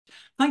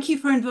Thank you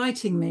for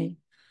inviting me.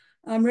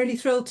 I'm really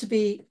thrilled to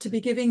be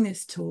giving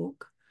this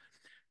talk.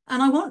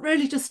 And I want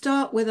really to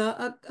start with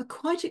a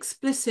quite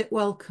explicit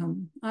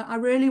welcome. I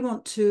really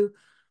want to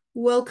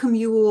welcome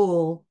you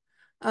all,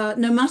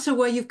 no matter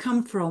where you've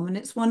come from. And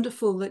it's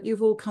wonderful that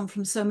you've all come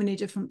from so many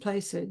different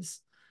places.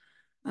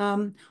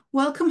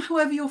 Welcome,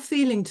 however you're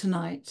feeling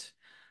tonight.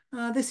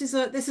 This is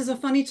a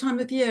funny time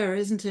of year,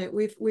 isn't it?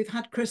 We've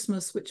had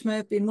Christmas, which may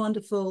have been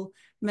wonderful,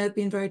 may have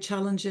been very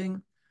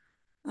challenging.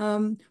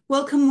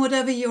 Welcome,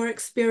 whatever your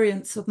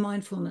experience of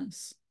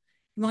mindfulness.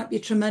 You might be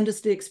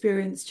tremendously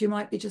experienced. You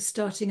might be just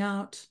starting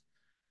out.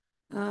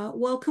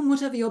 Welcome,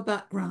 whatever your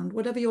background,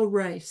 whatever your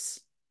race,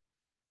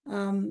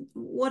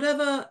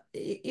 whatever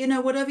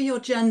your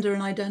gender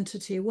and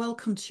identity.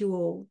 Welcome to you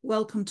all.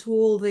 Welcome to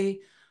all the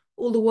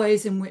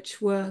ways in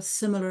which we're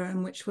similar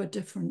and which we're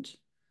different.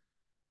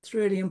 It's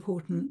really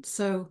important.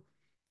 So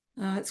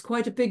it's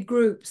quite a big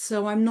group.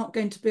 So I'm not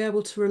going to be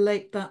able to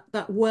relate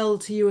that well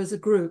to you as a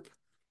group,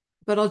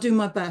 but I'll do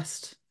my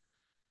best.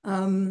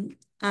 And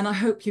I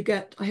hope you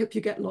get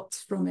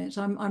lots from it.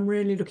 I'm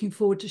really looking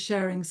forward to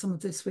sharing some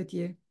of this with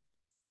you.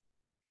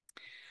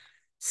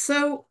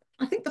 So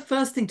I think the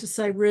first thing to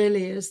say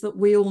really is that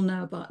we all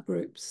know about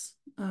groups.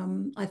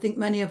 I think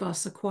many of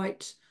us are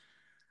quite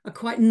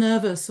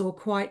nervous or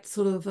quite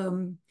sort of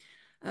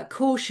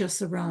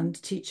cautious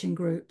around teaching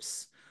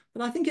groups.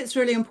 But I think it's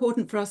really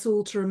important for us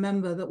all to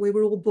remember that we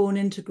were all born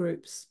into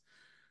groups.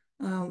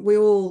 We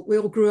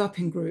all grew up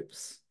in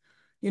groups.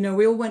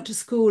 We all went to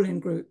school in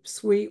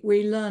groups. We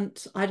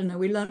learnt, I don't know,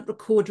 we learnt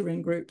recorder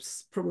in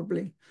groups,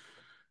 probably.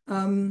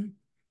 We've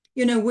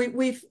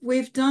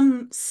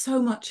done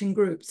so much in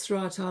groups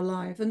throughout our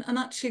life, and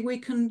actually we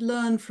can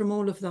learn from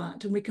all of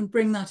that, and we can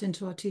bring that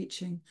into our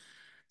teaching.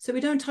 So we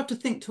don't have to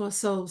think to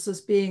ourselves as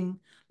being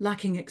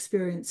lacking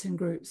experience in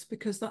groups,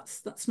 because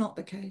that's not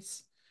the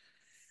case.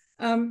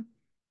 And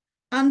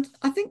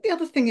I think the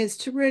other thing is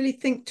to really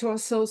think to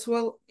ourselves,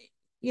 well,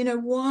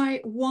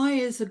 why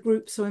is a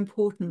group so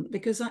important?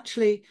 Because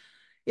actually,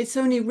 it's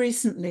only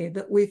recently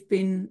that we've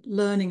been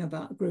learning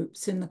about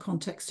groups in the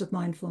context of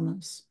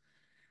mindfulness.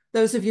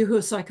 Those of you who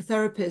are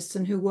psychotherapists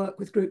and who work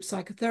with group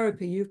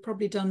psychotherapy, you've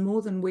probably done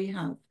more than we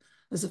have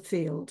as a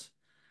field.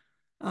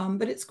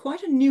 But it's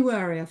quite a new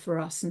area for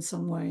us in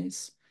some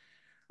ways.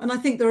 And I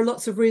think there are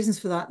lots of reasons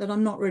for that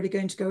I'm not really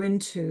going to go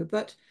into.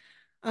 But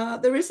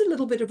there is a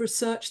little bit of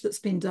research that's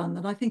been done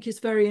that I think is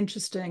very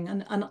interesting.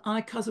 And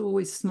I kind of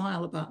always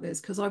smile about this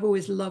because I've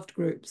always loved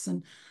groups,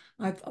 and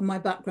my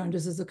background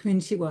is as a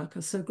community worker.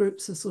 So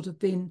groups have sort of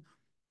been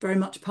very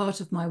much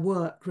part of my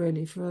work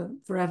really for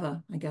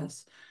forever, I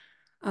guess.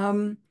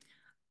 And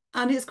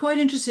it's quite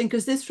interesting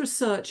because this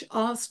research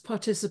asked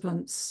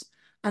participants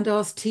and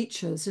asked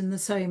teachers in the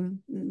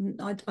same,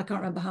 I can't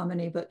remember how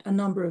many, but a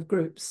number of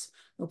groups,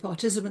 or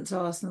participants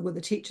asked, and were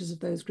the teachers of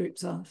those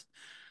groups asked.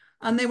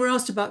 And they were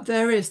asked about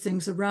various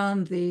things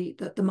around the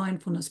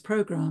mindfulness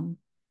program.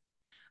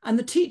 And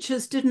the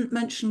teachers didn't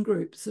mention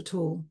groups at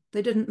all.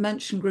 They didn't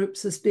mention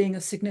groups as being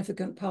a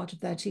significant part of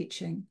their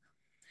teaching.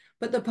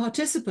 But the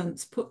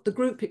participants put the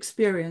group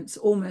experience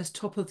almost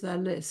top of their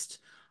list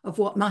of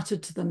what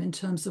mattered to them in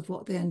terms of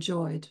what they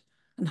enjoyed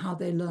and how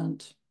they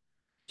learnt,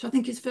 which I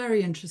think is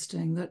very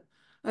interesting, that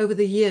over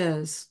the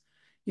years,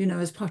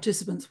 as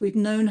participants, we've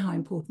known how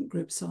important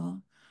groups are.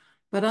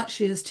 But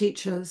actually, as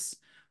teachers,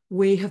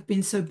 we have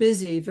been so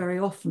busy very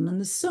often, and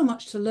there's so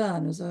much to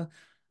learn as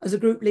a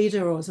group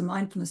leader or as a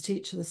mindfulness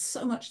teacher. There's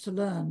so much to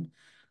learn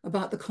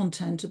about the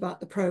content, about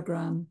the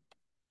program,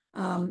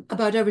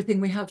 about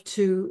everything we have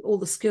to, all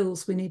the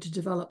skills we need to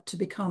develop to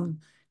become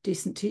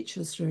decent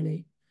teachers,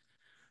 really.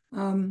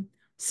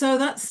 So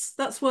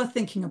that's worth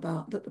thinking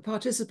about, that the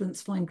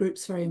participants find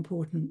groups very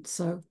important.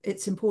 So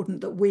it's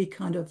important that we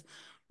kind of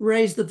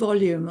raise the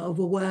volume of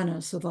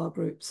awareness of our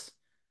groups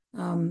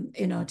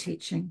in our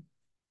teaching.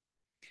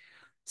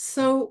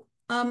 So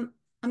I'm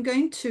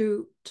going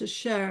to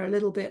share a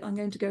little bit. I'm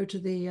going to go to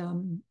the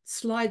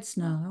slides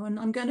now, and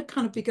I'm going to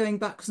kind of be going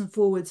backwards and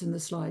forwards in the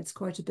slides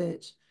quite a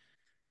bit.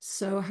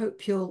 So I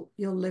hope you'll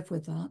live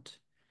with that.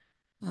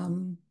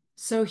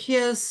 So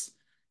here's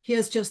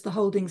just the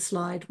holding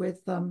slide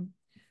with the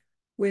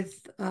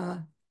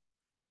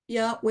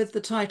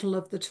title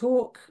of the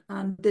talk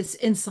and this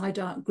inside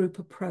out group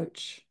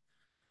approach.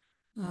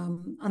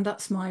 And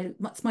that's my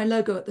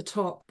logo at the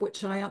top,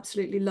 which I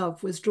absolutely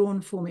love, was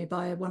drawn for me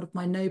by one of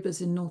my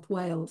neighbours in North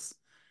Wales.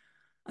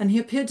 And he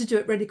appeared to do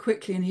it really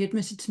quickly, and he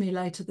admitted to me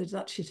later that it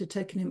actually had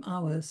taken him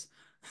hours.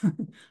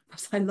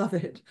 But I love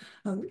it.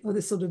 Or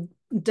this sort of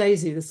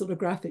daisy, this sort of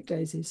graphic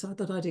daisy. So I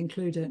thought I'd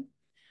include it.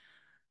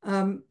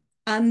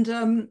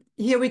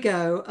 Here we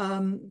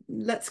go.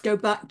 Let's go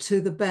back to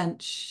the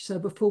bench. So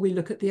before we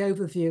look at the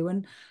overview,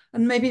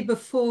 and maybe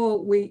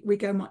before we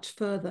go much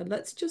further,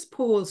 let's just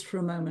pause for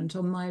a moment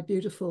on my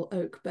beautiful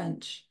oak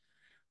bench,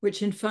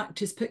 which in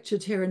fact is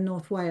pictured here in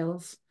North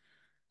Wales,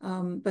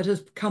 but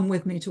has come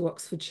with me to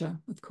Oxfordshire,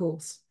 of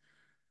course.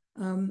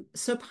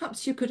 So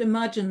perhaps you could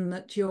imagine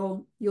that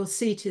your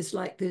seat is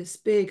like this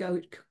big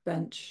oak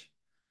bench.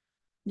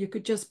 You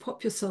could just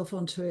pop yourself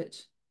onto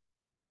it.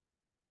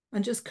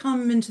 and just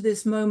come into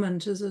this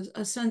moment as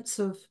a sense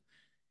of,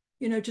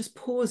 just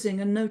pausing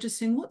and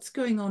noticing what's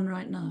going on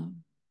right now.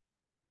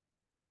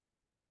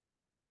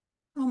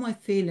 How am I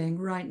feeling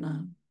right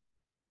now?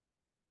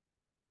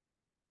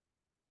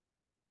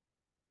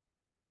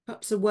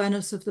 Perhaps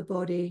awareness of the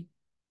body,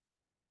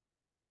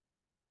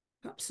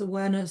 perhaps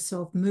awareness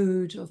of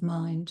mood, of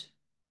mind.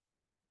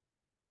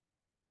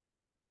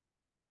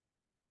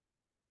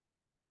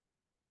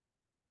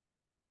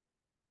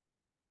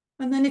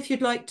 And then if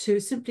you'd like to,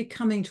 simply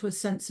coming to a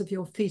sense of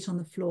your feet on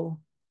the floor.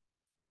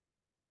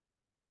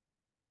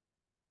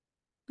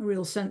 A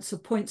real sense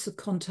of points of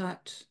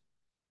contact,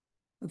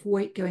 of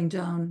weight going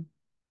down.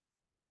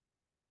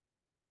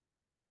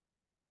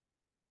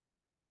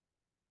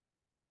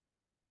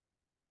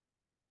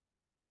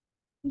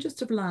 And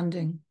just of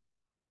landing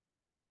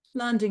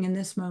in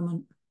this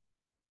moment.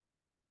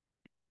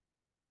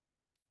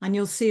 And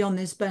you'll see on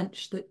this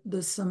bench that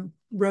there's some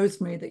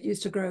rosemary that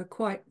used to grow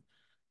quite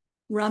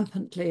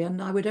rampantly,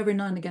 and I would every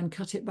now and again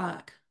cut it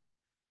back.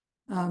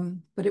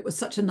 But it was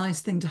such a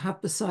nice thing to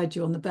have beside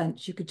you on the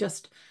bench. You could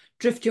just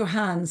drift your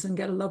hands and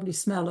get a lovely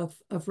smell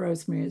of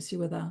rosemary as you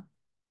were there.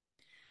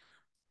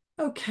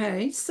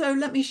 Okay, so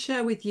let me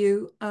share with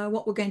you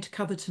what we're going to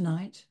cover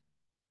tonight.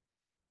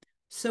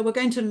 So we're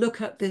going to look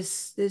at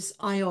this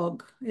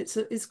IOG.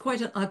 It's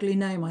quite an ugly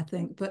name, I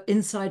think, but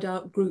inside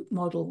out group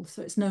model.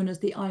 So it's known as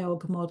the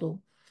IOG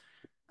model.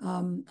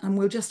 And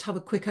we'll just have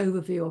a quick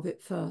overview of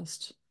it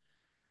first.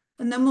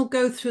 And then we'll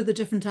go through the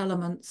different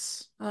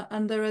elements.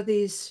 And there are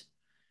these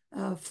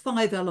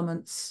 5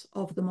 elements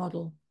of the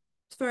model.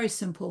 It's very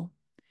simple,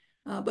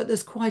 but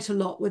there's quite a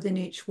lot within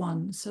each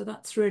one. So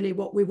that's really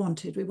what we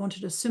wanted. We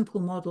wanted a simple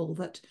model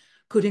that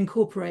could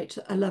incorporate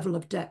a level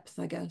of depth,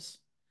 I guess.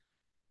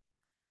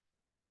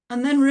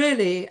 And then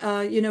really,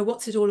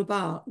 what's it all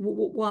about?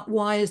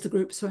 Why is the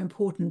group so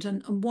important?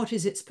 And what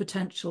is its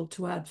potential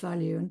to add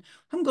value? And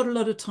I haven't got a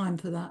lot of time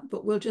for that,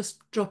 but we'll just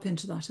drop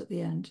into that at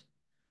the end.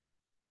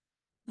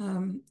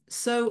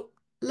 So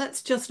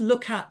let's just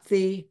look at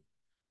the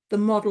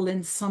model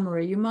in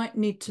summary. You might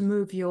need to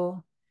move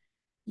your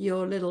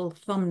little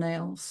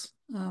thumbnails.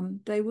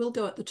 They will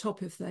go at the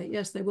top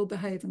yes, they will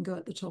behave and go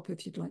at the top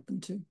if you'd like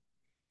them to.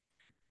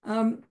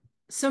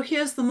 So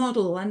here's the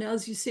model. And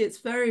as you see, it's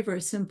very,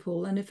 very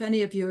simple. And if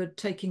any of you are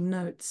taking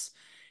notes,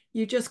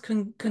 you just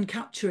can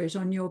capture it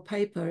on your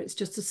paper. It's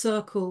just a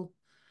circle.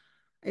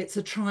 It's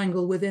a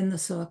triangle within the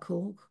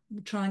circle.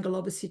 The triangle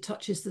obviously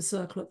touches the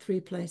circle at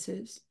 3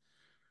 places.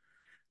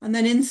 And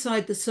then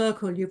inside the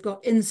circle, you've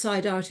got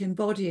inside out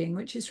embodying,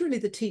 which is really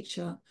the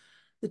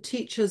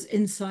teacher's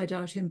inside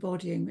out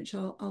embodying, which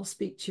I'll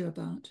speak to you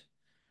about.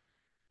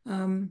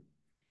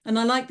 And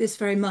I like this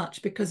very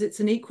much because it's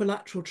an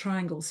equilateral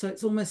triangle. So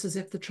it's almost as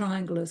if the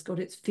triangle has got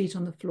its feet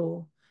on the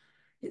floor.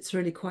 It's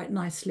really quite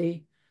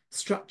nicely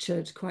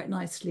structured, quite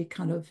nicely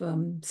kind of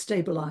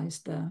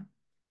stabilized there.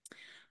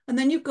 And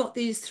then you've got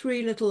these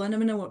 3 little, I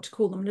don't know what to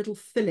call them, little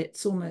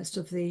fillets almost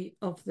of the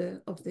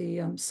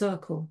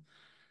circle.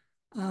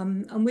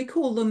 And we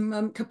call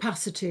them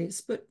capacities,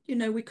 but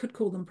we could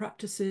call them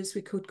practices,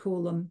 we could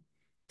call them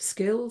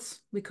skills,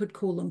 we could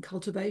call them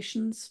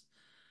cultivations.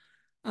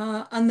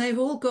 And they've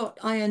all got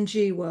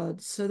ing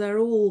words, so they're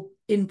all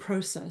in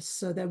process.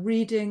 So they're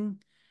reading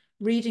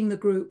the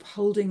group,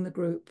 holding the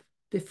group,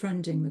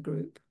 befriending the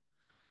group.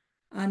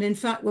 And in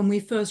fact, when we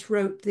first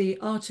wrote the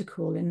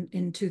article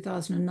in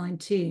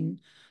 2019,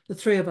 the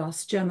 3 of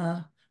us,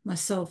 Gemma,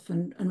 myself,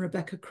 and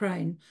Rebecca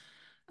Crane,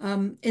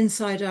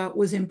 inside out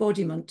was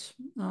embodiment.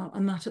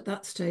 And that at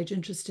that stage,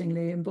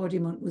 interestingly,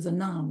 embodiment was a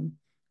noun,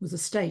 was a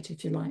state,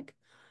 if you like.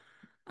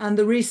 And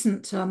the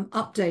recent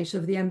update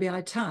of the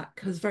MBI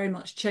TAC has very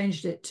much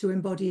changed it to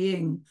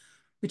embodying,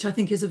 which I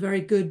think is a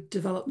very good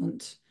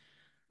development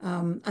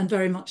and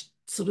very much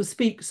sort of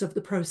speaks of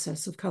the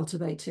process of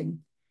cultivating.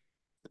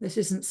 This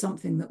isn't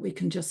something that we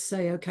can just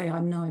say, okay,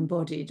 I'm now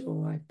embodied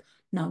or I've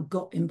now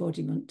got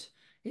embodiment.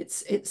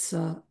 It's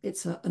an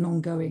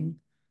ongoing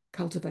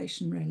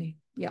cultivation, really.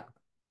 Yeah.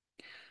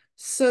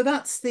 So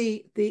that's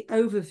the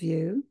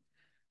overview.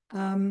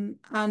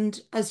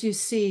 And as you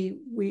see,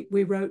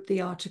 we wrote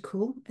the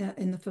article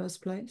in the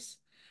first place.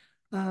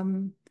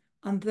 And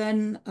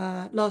then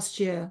last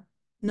year,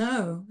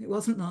 no, it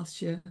wasn't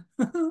last year.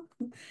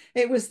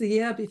 It was the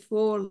year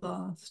before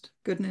last.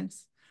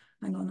 Goodness.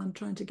 Hang on, I'm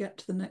trying to get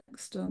to the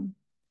next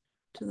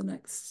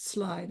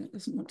slide. It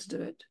doesn't want to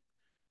do it.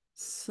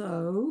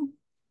 So,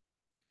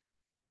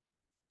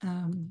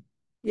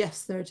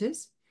 yes, there it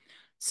is.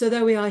 So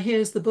there we are.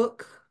 Here's the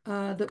book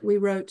that we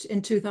wrote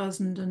in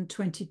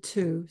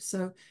 2022.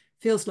 So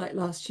feels like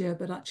last year,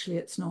 but actually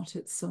it's not.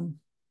 It's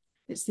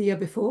the year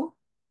before.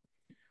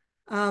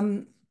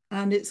 And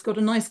it's got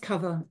a nice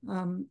cover.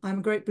 I'm a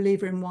great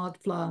believer in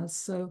wildflowers.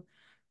 So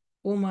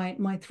all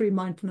my 3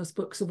 mindfulness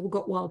books have all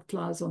got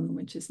wildflowers on them,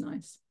 which is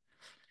nice.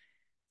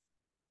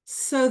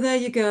 So there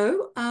you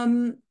go.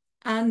 And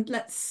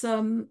let's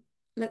come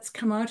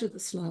out of the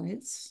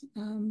slides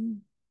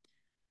and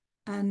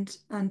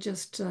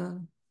just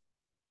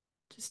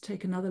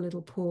take another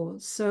little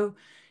pause. So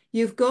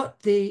you've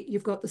got the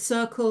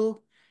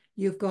circle,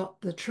 you've got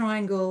the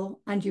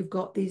triangle, and you've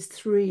got these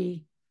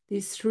three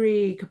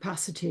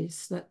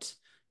capacities that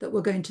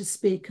we're going to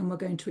speak and we're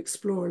going to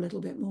explore a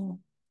little bit more.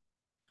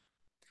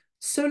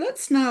 So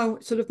let's now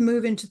sort of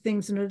move into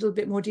things in a little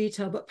bit more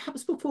detail. But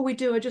perhaps before we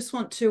do, I just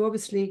want to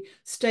obviously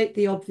state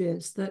the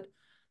obvious, that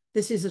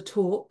this is a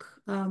talk.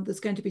 There's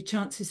going to be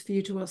chances for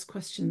you to ask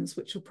questions,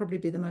 which will probably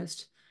be the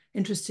most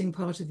interesting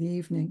part of the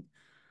evening.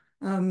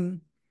 But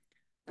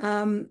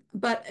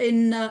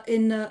in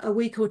a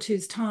week or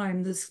two's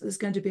time, there's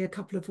going to be a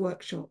couple of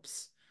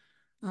workshops.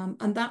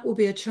 And that will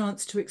be a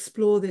chance to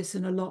explore this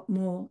in a lot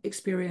more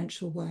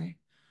experiential way.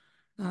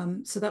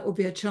 So that will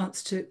be a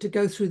chance to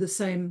go through the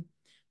same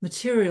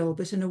material,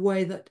 but in a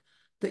way that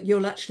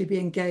you'll actually be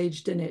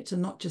engaged in it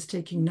and not just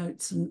taking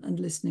notes and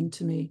listening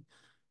to me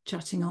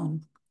chatting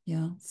on.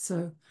 Yeah,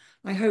 so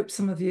I hope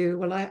some of you,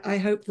 well, I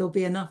hope there'll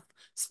be enough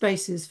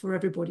spaces for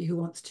everybody who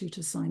wants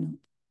to sign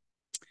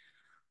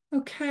up.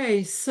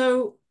 Okay,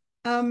 so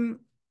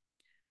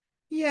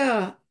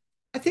yeah,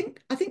 I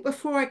think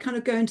before I kind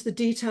of go into the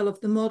detail of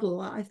the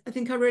model, I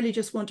think I really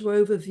just want to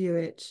overview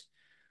it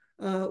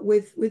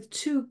with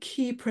two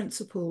key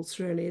principles,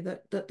 really,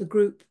 that the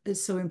group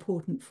is so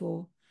important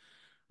for.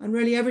 And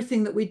really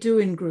everything that we do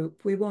in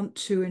group, we want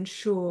to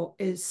ensure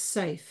is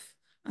safe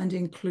and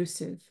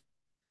inclusive.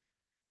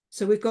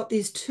 So we've got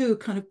these two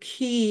kind of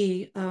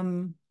key,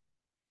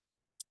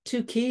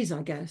 two keys,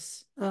 I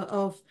guess,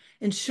 of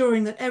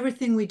ensuring that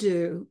everything we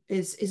do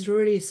is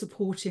really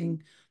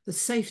supporting the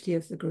safety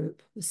of the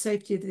group, the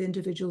safety of the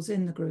individuals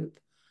in the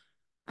group,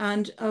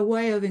 and a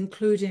way of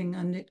including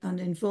and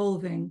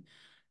involving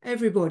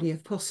everybody,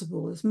 if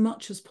possible, as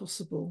much as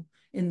possible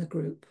in the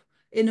group,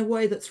 in a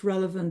way that's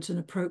relevant and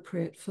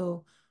appropriate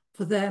for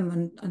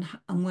them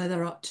and where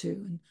they're up to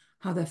and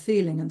how they're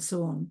feeling and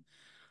so on.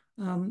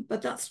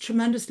 But that's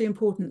tremendously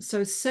important.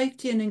 So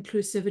safety and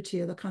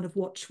inclusivity are the kind of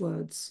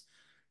watchwords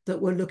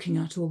that we're looking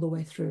at all the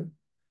way through.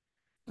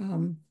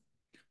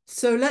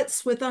 So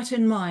with that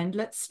in mind,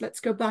 let's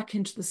go back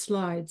into the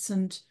slides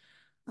and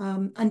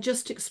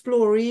just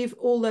explore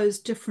all those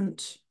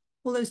different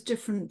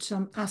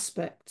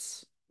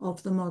aspects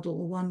of the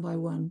model one by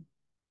one.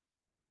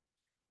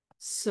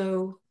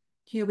 So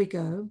here we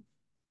go.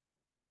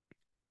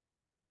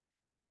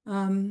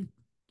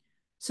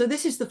 So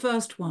this is the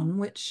first one,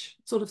 which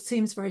sort of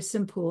seems very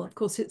simple. Of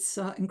course, it's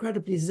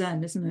incredibly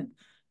Zen, isn't it?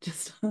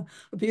 Just a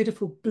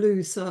beautiful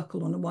blue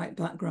circle on a white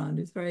background.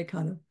 It's very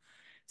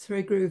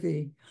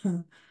groovy.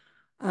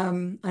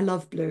 I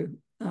love blue.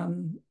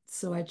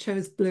 So I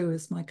chose blue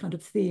as my kind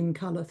of theme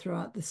color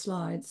throughout the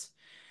slides.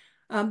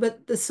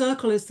 But the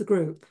circle is the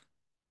group.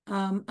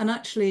 And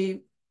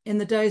actually, in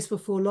the days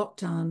before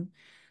lockdown,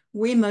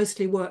 we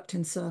mostly worked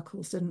in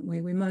circles, didn't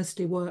we? We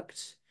mostly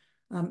worked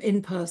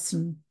in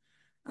person,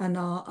 and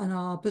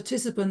our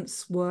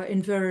participants were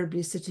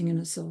invariably sitting in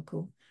a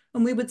circle,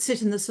 and we would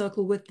sit in the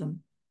circle with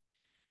them.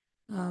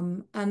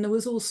 And there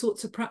was all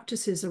sorts of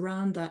practices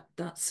around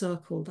that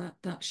circle,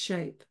 that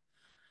shape.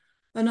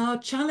 And our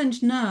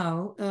challenge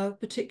now,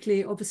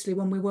 particularly obviously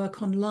when we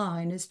work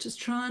online, is to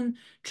try and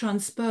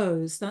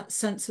transpose that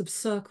sense of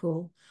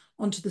circle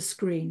onto the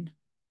screen.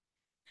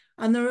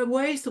 And there are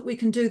ways that we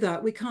can do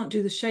that. We can't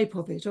do the shape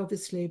of it,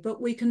 obviously,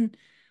 but we can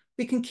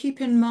keep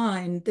in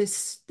mind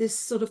this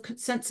sort of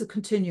sense of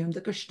continuum,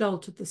 the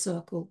gestalt of the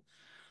circle,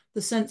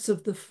 the sense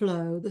of the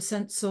flow, the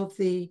sense of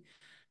the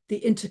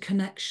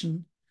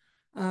interconnection,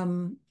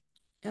 the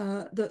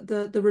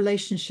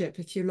relationship,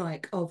 if you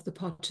like, of the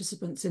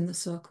participants in the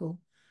circle.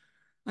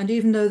 And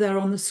even though they're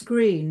on the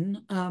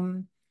screen,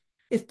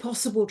 if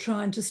possible,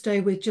 trying to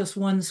stay with just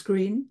one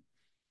screen.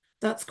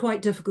 That's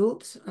quite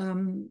difficult,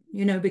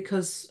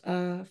 because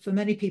for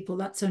many people,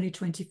 that's only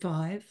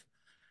 25.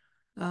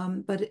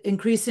 But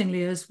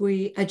increasingly, as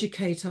we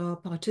educate our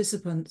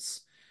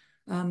participants,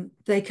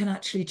 they can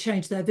actually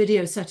change their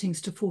video settings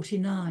to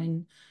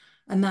 49.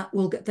 And that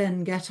will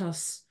then get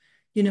us,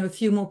 a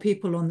few more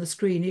people on the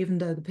screen, even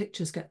though the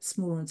pictures get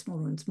smaller and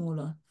smaller and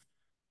smaller.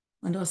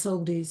 And us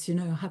oldies,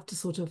 have to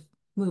sort of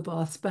move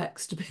our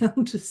specs to be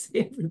able to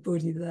see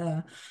everybody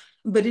there.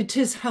 But it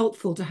is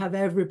helpful to have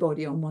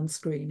everybody on one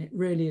screen. It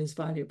really is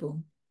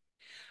valuable.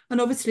 And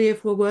obviously,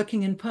 if we're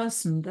working in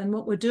person, then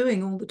what we're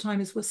doing all the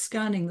time is we're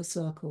scanning the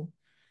circle.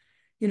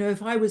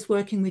 If I was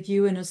working with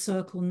you in a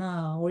circle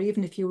now, or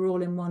even if you were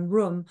all in one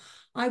room,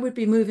 I would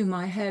be moving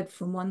my head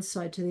from one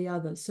side to the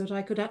other so that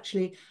I could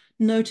actually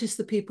notice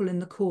the people in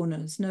the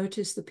corners,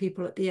 notice the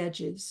people at the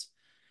edges,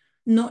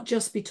 not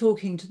just be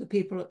talking to the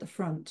people at the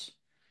front,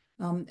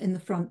 in the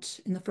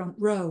front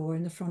row or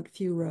in the front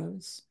few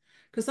rows.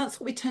 Because that's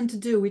what we tend to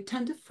do. We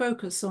tend to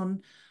focus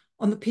on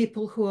the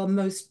people who are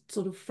most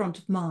sort of front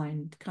of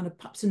mind, kind of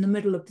perhaps in the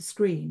middle of the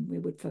screen, we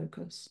would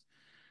focus.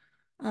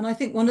 And I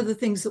think one of the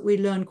things that we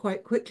learn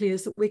quite quickly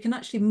is that we can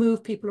actually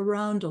move people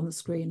around on the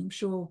screen. I'm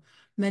sure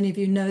many of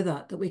you know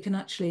that we can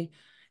actually,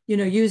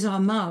 use our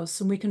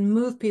mouse and we can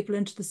move people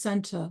into the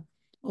center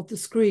of the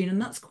screen.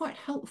 And that's quite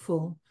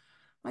helpful.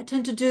 I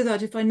tend to do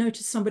that if I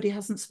notice somebody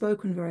hasn't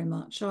spoken very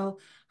much. I'll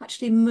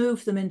actually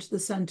move them into the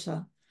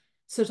center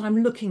so that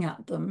I'm looking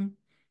at them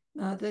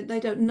They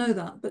don't know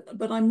that,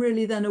 but I'm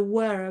really then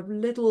aware of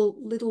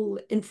little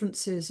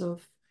inferences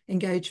of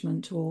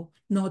engagement or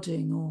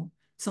nodding or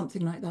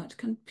something like that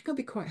can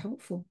be quite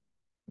helpful.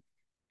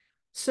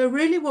 So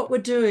really what we're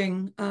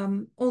doing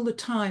all the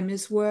time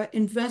is we're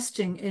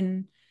investing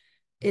in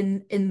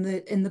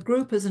the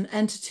group as an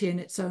entity in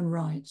its own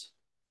right.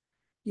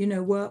 You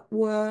know,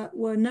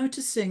 we're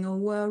noticing, or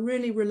we're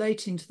really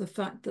relating to the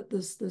fact that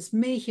there's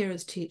me here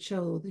as teacher,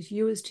 or there's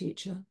you as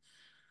teacher.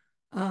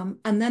 And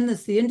then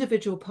there's the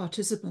individual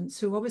participants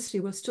who obviously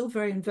we're still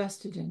very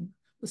invested in.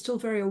 We're still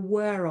very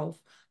aware of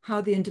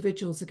how the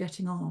individuals are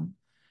getting on.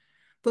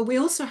 But we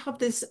also have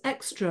this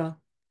extra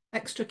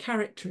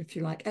character, if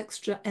you like,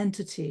 extra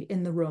entity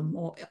in the room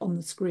or on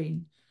the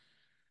screen.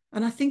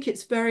 And I think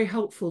it's very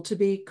helpful to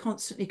be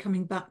constantly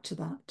coming back to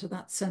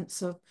that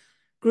sense of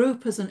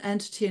group as an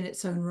entity in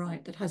its own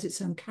right, that has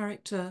its own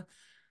character,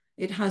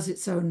 it has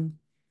its own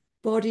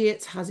body,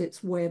 it has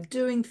its way of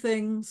doing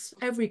things.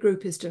 Every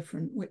group is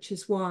different, which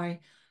is why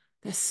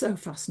they're so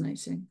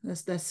fascinating.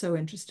 They're so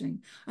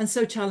interesting and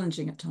so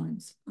challenging at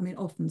times. I mean,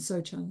 often so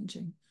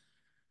challenging,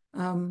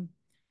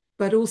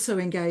 but also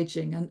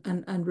engaging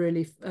and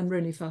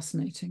really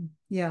fascinating.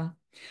 Yeah.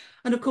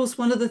 And of course,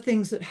 one of the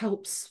things that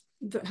helps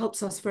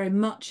us very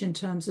much in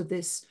terms of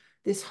this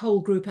whole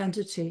group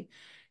entity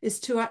is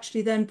to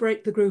actually then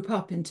break the group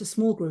up into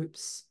small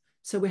groups.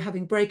 So we're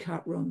having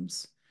breakout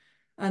rooms.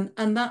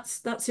 And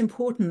that's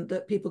important,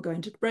 that people go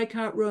into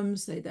breakout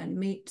rooms, they then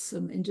meet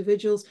some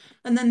individuals,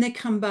 and then they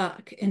come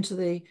back into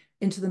the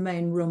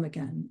main room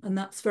again. And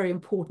that's very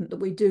important, that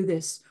we do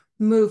this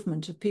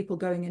movement of people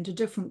going into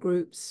different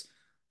groups,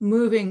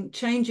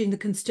 changing the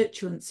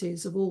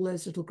constituencies of all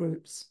those little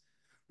groups,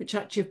 which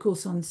actually, of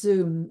course, on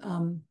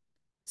Zoom,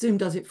 Zoom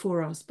does it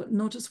for us, but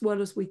not as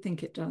well as we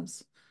think it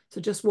does. So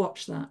just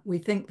watch that. We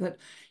think that,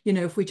 you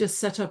know, if we just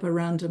set up a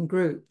random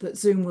group, that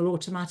Zoom will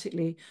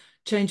automatically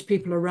change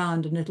people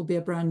around and it'll be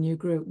a brand new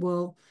group.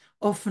 Well,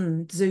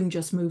 often Zoom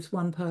just moves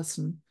one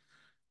person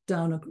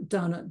down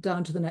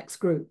to the next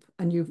group,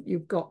 and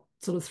you've got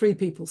sort of 3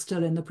 people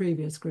still in the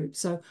previous group.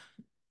 So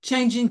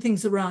changing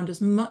things around as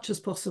much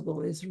as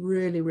possible is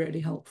really,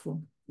 really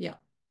helpful. Yeah.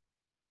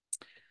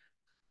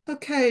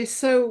 Okay,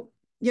 so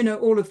you know,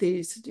 all of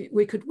these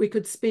we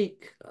could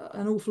speak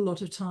an awful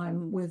lot of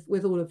time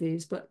with all of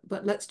these, but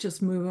let's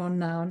just move on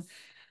now.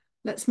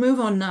 Let's move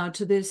on now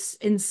to this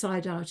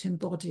inside out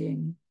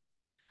embodying.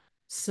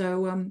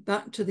 So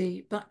back to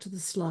the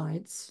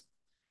slides.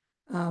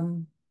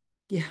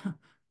 Yeah,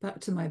 back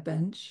to my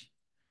bench.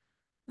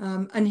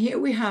 And here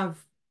we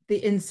have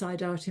the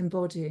inside out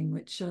embodying,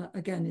 which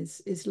again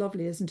is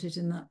lovely, isn't it?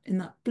 In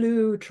that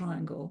blue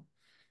triangle.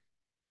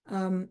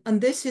 And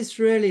this is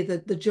really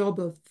the job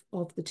of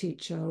the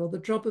teacher, or the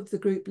job of the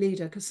group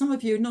leader, because some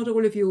of you, not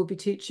all of you, will be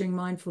teaching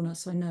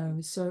mindfulness, I know.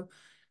 So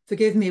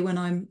forgive me when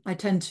I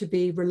tend to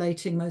be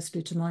relating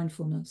mostly to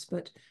mindfulness,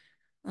 but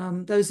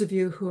those of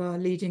you who are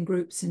leading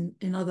groups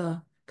in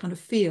other kind of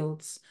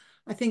fields,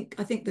 I think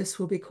this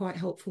will be quite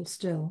helpful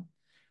still.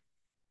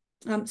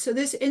 So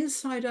this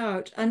inside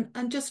out,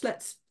 and just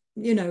let's,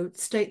 you know,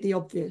 state the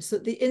obvious,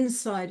 that the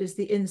inside is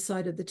the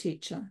inside of the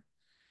teacher.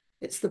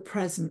 It's the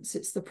presence,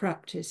 it's the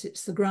practice,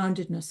 it's the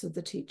groundedness of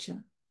the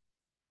teacher,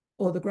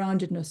 or the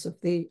groundedness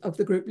of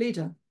the group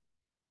leader.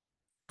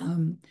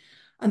 And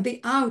the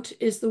out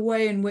is the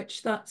way in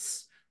which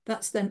that's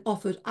then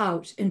offered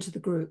out into the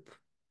group.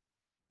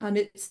 And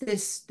it's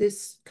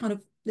this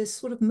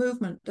sort of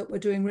movement that we're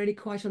doing really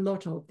quite a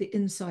lot of, the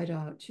inside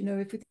out. You know,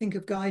 if we think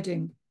of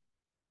guiding,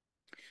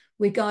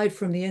 we guide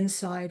from the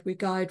inside, we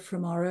guide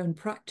from our own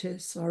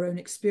practice, our own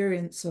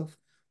experience of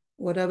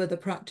whatever the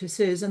practice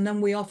is, and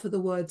then we offer the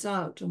words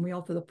out, and we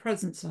offer the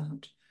presence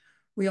out,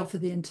 we offer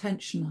the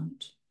intention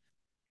out,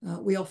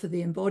 we offer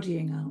the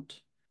embodying out,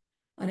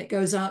 and it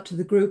goes out to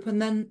the group,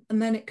 and then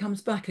it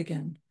comes back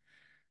again.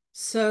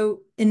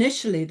 So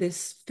initially,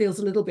 this feels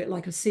a little bit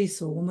like a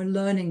seesaw. When we're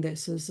learning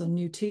this as a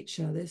new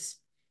teacher, this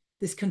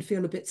can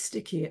feel a bit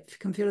sticky. It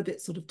can feel a bit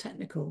sort of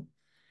technical.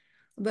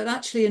 But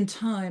actually, in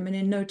time, and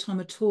in no time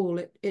at all,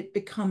 it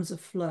becomes a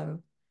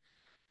flow.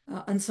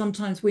 And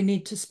sometimes we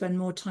need to spend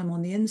more time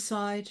on the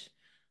inside,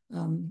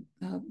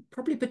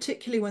 probably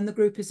particularly when the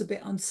group is a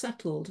bit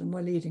unsettled and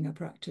we're leading a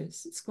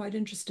practice. It's quite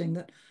interesting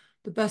that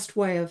the best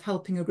way of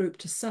helping a group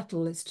to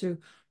settle is to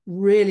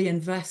really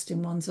invest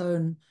in one's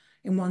own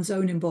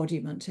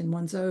embodiment, in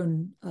one's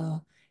own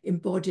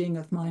embodying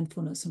of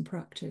mindfulness and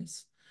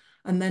practice,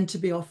 and then to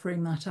be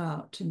offering that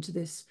out into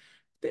this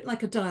bit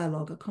like a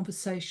dialogue, a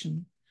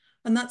conversation.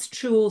 And that's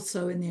true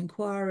also in the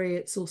inquiry.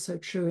 It's also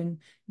true in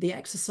the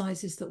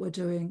exercises that we're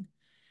doing.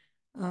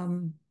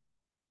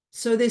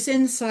 So this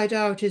inside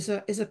out is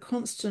a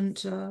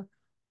constant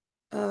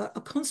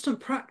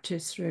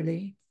practice,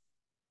 really.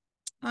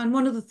 And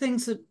one of the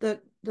things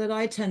that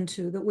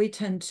we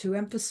tend to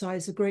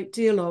emphasize a great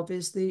deal of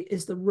is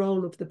the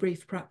role of the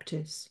brief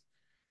practice.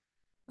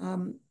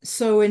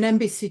 So in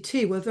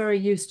MBCT, we're very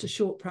used to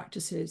short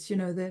practices. You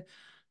know, the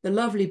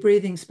lovely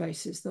breathing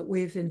spaces that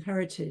we've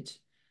inherited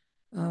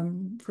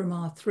from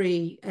our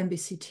 3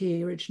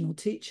 MBCT original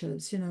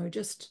teachers, you know,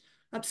 just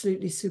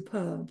absolutely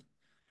superb.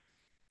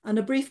 And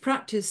a brief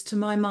practice, to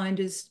my mind,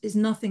 is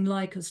nothing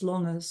like as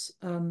long as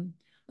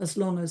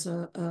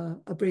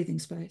a breathing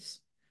space.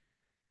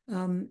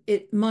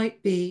 It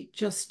might be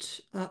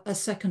just a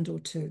second or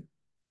two.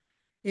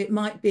 It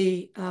might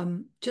be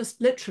just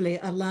literally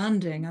a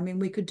landing. I mean,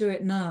 we could do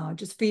it now,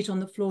 just feet on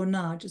the floor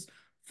now, just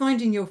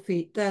finding your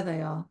feet, there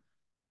they are,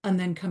 and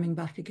then coming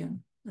back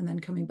again, and then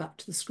coming back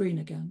to the screen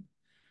again.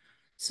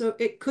 So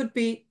it could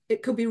be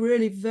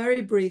really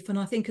very brief. And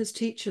I think as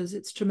teachers,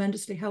 it's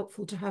tremendously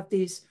helpful to have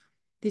these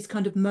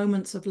kind of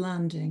moments of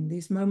landing,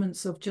 these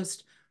moments of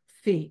just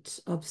feet,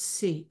 of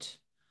seat,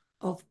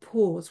 of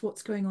pause,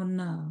 what's going on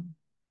now,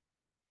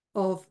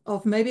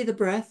 of maybe the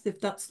breath, if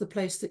that's the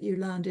place that you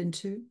land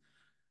into,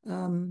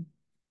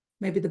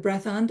 maybe the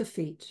breath and the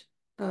feet.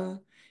 You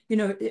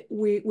know,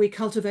 we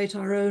cultivate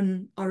our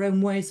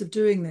own ways of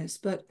doing this,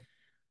 but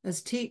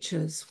as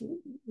teachers,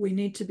 we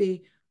need to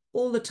be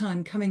all the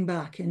time coming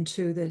back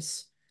into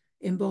this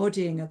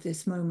embodying of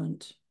this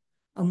moment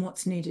and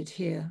what's needed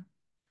here,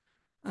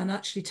 and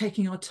actually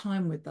taking our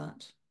time with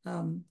that,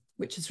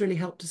 which has really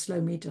helped to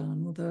slow me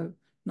down, although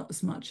not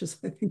as much as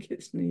I think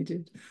it's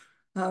needed.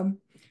 Um,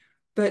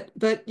 but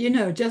you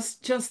know,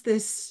 just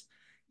this,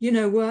 you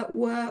know,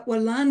 we're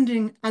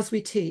landing as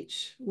we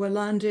teach. We're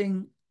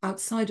landing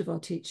outside of our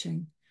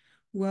teaching.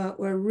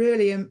 We're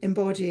really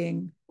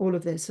embodying all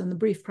of this, and the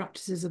brief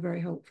practices are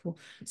very helpful.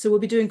 So we'll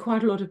be doing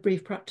quite a lot of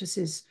brief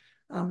practices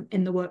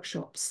in the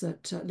workshops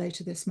that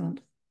later this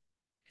month.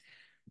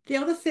 The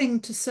other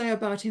thing to say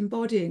about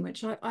embodying,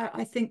 which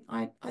I think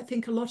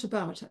a lot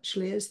about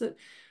actually, is that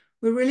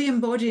we're really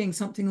embodying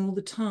something all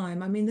the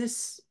time. I mean,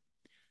 this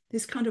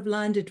kind of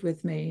landed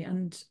with me,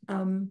 and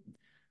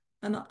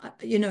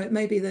you know, it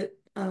may be that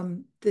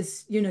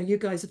this, you know, you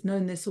guys have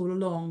known this all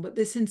along, but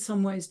this in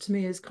some ways to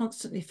me is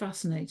constantly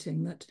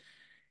fascinating, that,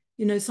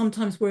 you know,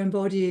 sometimes we're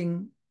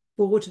embodying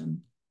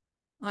boredom.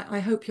 I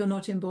hope you're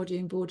not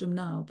embodying boredom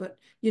now, but,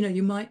 you know,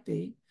 you might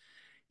be.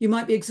 You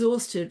might be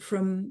exhausted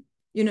from,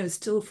 you know,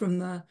 still from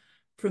the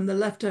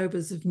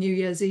leftovers of New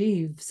Year's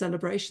Eve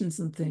celebrations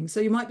and things. So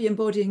you might be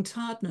embodying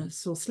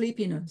tiredness or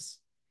sleepiness.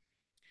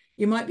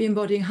 You might be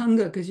embodying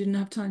hunger because you didn't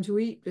have time to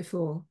eat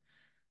before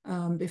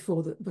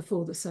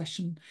the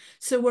session.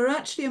 So we're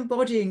actually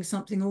embodying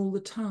something all the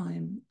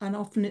time, and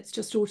often it's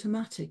just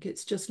automatic.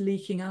 It's just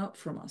leaking out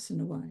from us in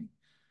a way.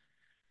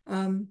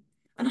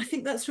 And I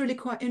think that's really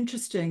quite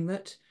interesting,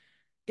 that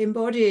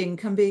embodying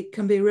can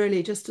be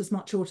really just as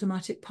much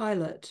automatic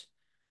pilot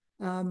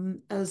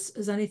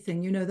as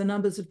anything. You know, the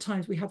numbers of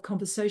times we have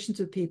conversations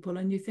with people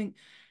and you think,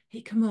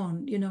 hey, come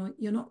on, you know,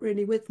 you're not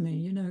really with me,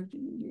 you know,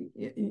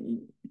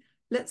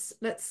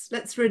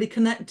 let's really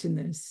connect in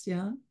this.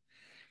 Yeah.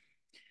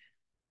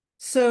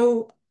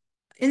 So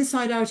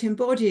inside out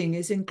embodying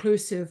is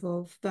inclusive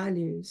of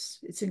values.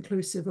 It's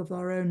inclusive of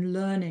our own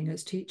learning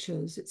as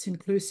teachers. It's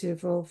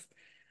inclusive of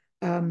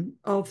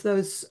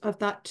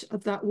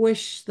that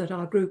wish that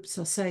our groups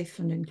are safe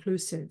and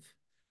inclusive.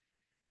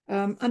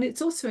 And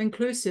it's also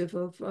inclusive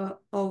of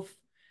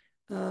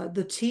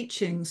the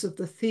teachings, of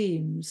the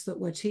themes that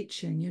we're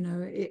teaching. You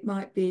know, it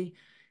might be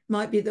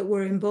that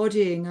we're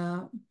embodying,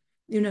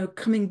 you know,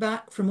 coming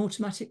back from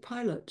automatic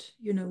pilot.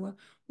 You know,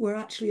 we're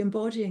actually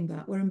embodying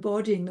that. We're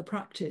embodying the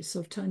practice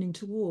of turning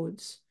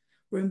towards.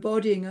 We're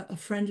embodying a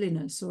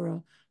friendliness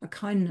or a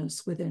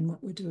kindness within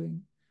what we're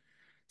doing.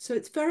 So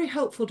it's very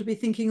helpful to be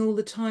thinking all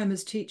the time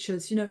as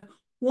teachers, you know,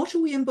 what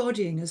are we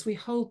embodying as we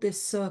hold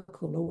this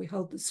circle or we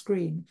hold the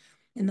screen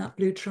in that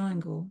blue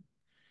triangle?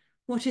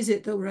 What is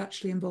it that we're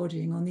actually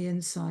embodying on the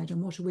inside,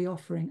 and what are we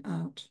offering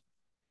out?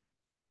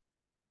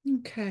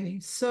 Okay,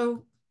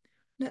 so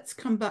let's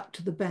come back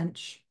to the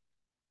bench.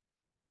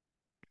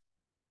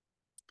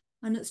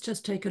 And let's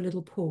just take a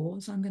little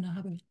pause. I'm going to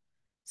have a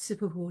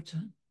sip of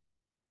water.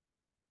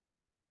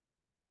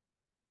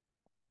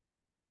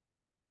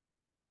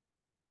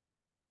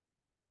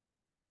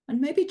 And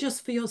maybe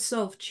just for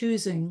yourself,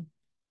 choosing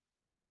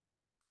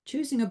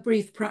a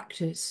brief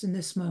practice in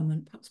this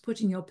moment, perhaps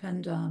putting your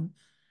pen down.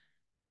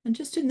 And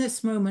just in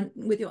this moment,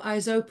 with your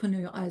eyes open or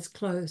your eyes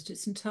closed,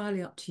 it's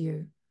entirely up to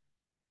you.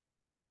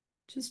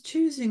 Just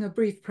choosing a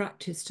brief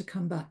practice to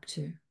come back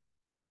to.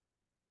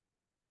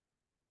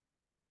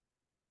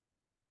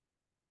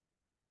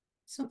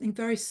 Something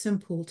very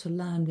simple to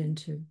land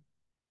into.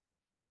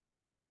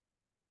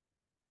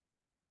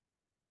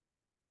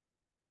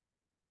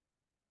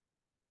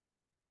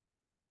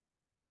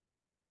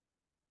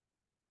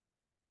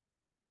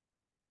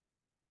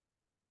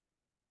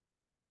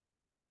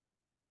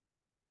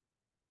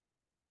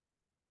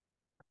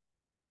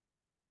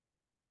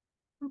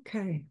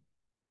 Okay.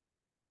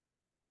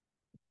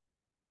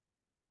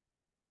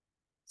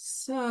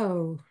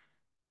 So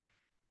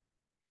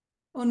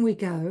on we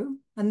go.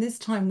 And this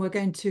time we're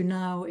going to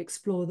now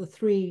explore the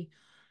three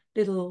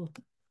little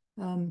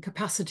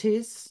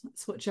capacities.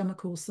 That's what Gemma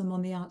calls them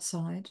on the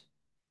outside.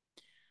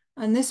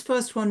 And this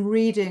first one,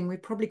 reading,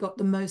 we've probably got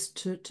the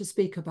most to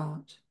speak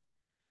about.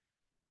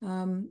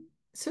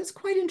 So it's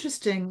quite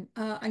interesting.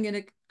 I'm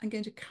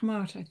going to come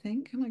out, I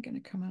think. Am I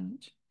going to come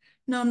out?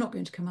 No, I'm not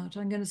going to come out.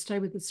 I'm going to stay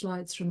with the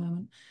slides for a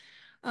moment.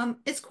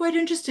 It's quite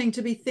interesting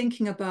to be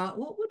thinking about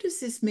what does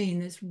this mean,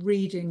 this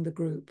reading the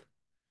group?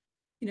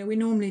 You know, we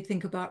normally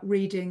think about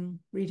reading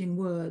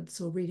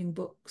words or reading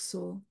books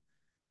or,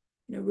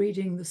 you know,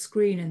 reading the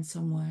screen in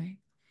some way.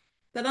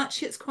 But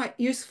actually it's quite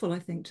useful, I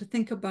think, to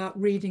think about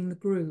reading the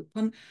group.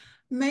 And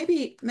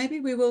maybe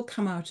we will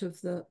come out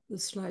of the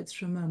slides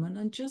for a moment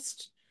and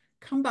just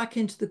come back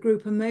into the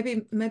group and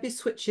maybe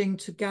switching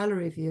to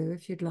gallery view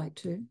if you'd like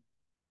to.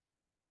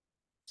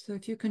 So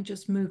if you can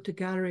just move to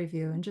gallery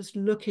view and just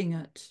looking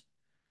at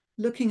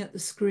the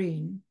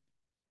screen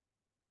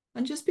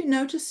and just be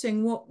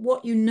noticing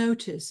what you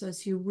notice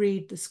as you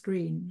read the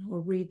screen or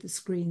read the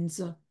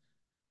screens.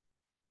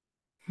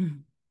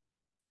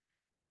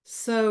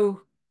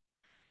 So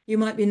you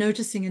might be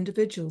noticing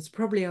individuals.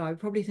 Probably I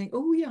probably think,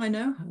 oh yeah, I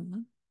know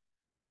her.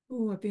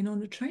 Oh, I've been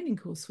on a training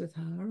course with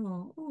her,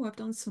 or oh, I've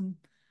done some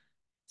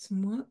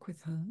work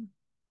with her.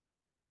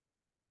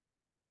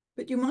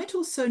 But you might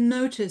also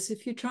notice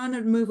if you're trying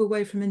to move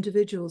away from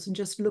individuals and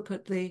just look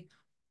at the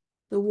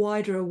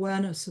wider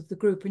awareness of the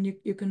group, and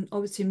you can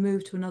obviously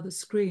move to another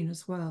screen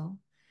as well.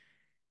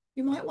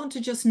 You might want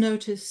to just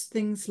notice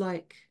things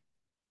like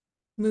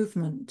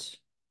movement,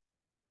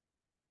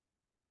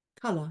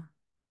 color.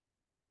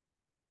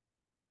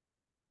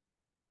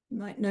 You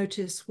might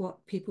notice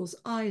what people's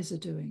eyes are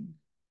doing.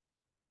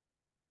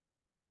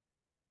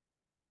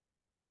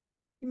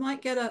 You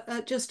might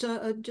get just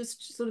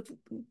sort of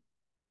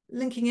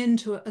linking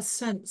into a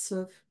sense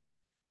of,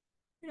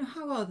 you know,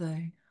 how are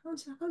they?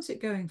 How's it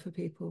going for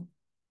people?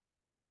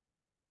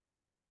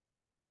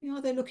 You know,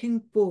 are they looking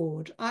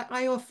bored?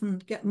 I often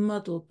get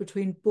muddled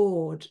between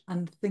bored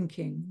and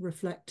thinking,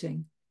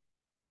 reflecting.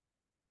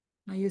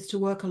 I used to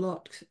work a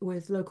lot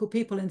with local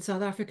people in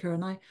South Africa,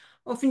 and I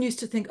often used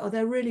to think, oh,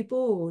 they're really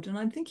bored. And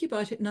I'm thinking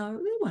about it now,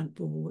 they weren't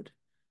bored.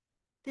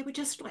 They were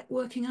just like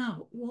working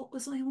out, what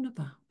was I on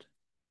about?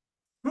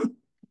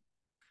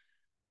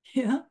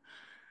 Yeah.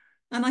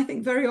 And I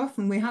think very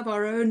often we have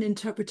our own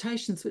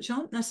interpretations, which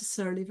aren't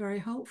necessarily very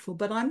helpful.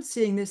 But I'm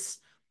seeing this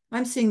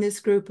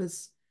group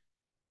as,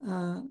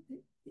 uh,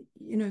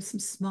 you know, some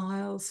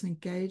smiles, some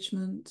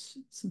engagement,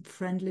 some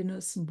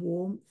friendliness, some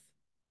warmth.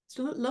 It's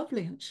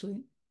lovely,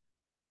 actually.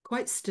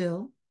 Quite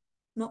still,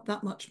 not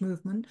that much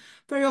movement.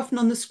 Very often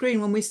on the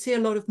screen, when we see a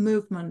lot of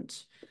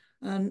movement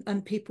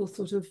and people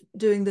sort of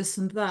doing this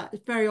and that,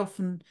 it very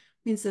often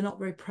means they're not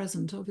very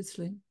present,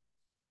 obviously.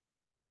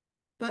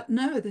 But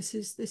no, this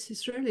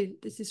is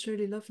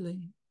really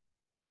lovely.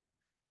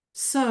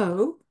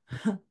 So,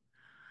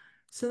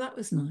 so that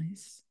was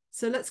nice.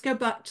 So let's go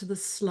back to the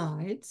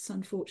slides,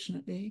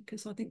 unfortunately,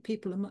 because I think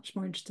people are much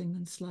more interesting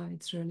than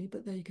slides, really,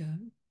 but there you go.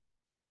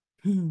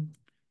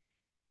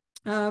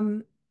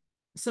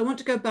 So I want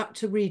to go back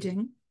to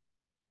reading.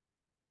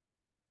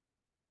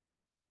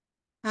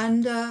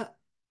 And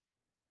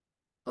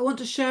I want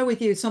to share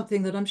with you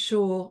something that I'm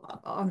sure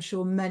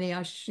many,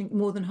 I think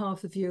more than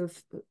half of you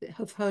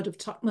have heard of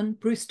Tuckman,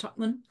 Bruce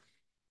Tuckman,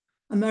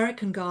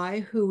 American guy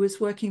who was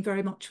working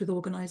very much with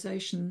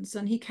organizations,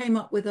 and he came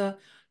up with a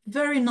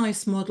very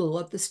nice model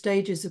of the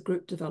stages of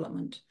group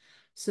development.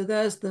 So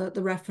there's the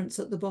reference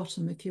at the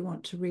bottom if you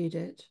want to read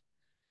it.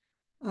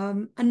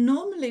 And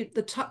normally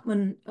the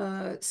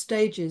Tuckman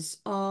stages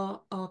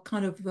are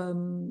kind of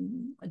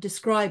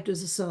described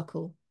as a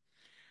circle.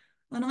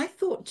 And I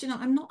thought, you know,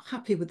 I'm not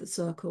happy with the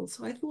circle,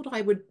 so I thought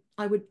I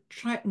would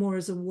try it more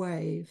as a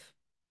wave.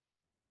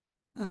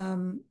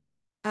 Um,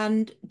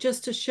 and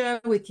just to share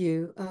with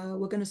you,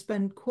 we're going to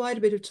spend quite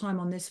a bit of time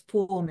on this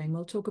forming.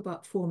 We'll talk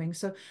about forming.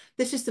 So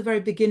this is the very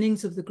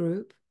beginnings of the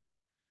group,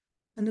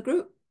 and the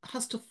group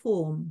has to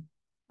form.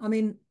 I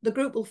mean, the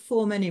group will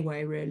form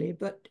anyway, really,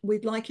 but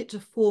we'd like it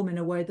to form in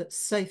a way that's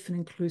safe and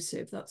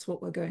inclusive. That's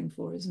what we're going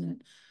for, isn't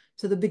it?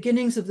 So the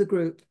beginnings of the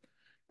group,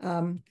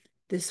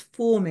 this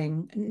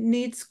forming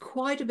needs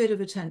quite a bit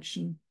of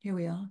attention. Here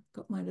we are,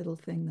 got my little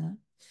thing there.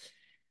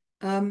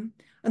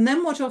 And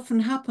then what often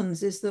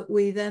happens is that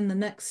the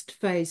next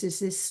phase is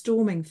this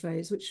storming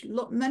phase, which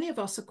many of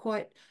us are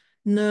quite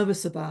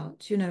nervous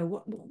about. You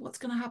know, what's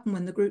going to happen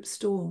when the group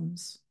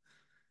storms?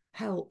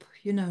 Help,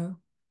 you know,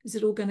 is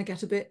it all going to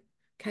get a bit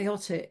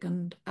chaotic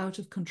and out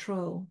of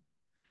control?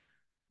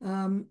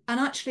 And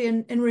actually,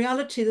 in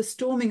reality, the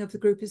storming of the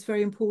group is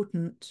very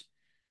important.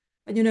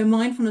 And, you know,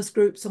 mindfulness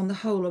groups on the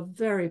whole are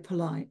very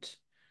polite.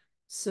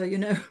 So, you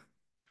know,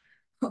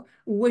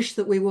 wish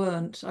that we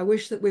weren't. I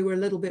wish that we were a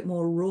little bit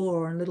more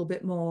raw and a little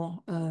bit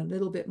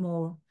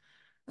more,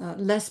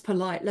 less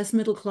polite, less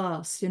middle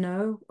class, you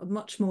know,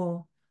 much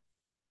more,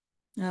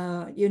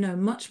 you know,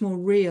 much more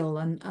real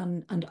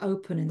and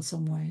open in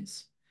some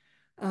ways.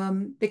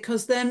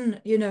 Because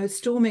then, you know,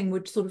 storming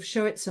would sort of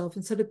show itself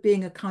instead of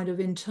being a kind of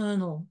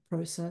internal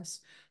process.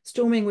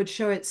 Storming would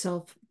show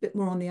itself a bit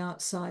more on the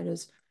outside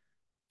as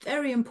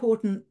very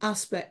important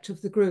aspect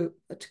of the group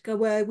to go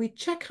where we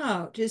check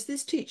out, is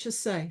this teacher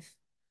safe?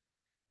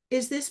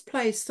 Is this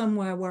place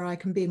somewhere where I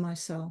can be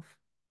myself?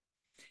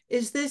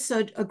 Is this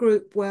a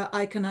group where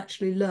I can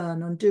actually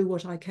learn and do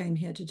what I came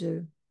here to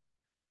do?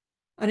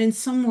 And in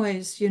some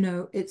ways, you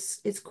know, it's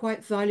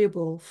quite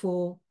valuable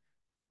for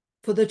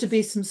there to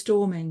be some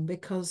storming,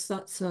 because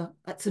that's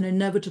an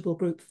inevitable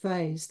group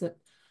phase that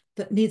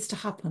needs to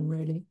happen,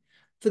 really,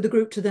 for the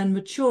group to then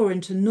mature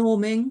into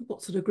norming.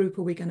 What sort of group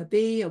are we going to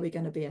be? Are we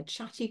going to be a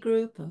chatty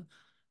group,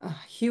 a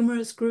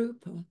humorous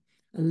group, a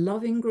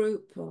loving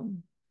group,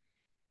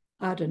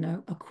 I don't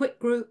know, a quick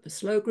group, a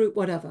slow group,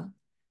 whatever,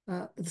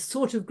 the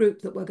sort of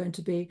group that we're going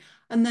to be.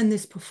 And then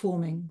this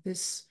performing,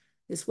 this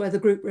is where the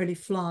group really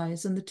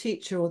flies, and the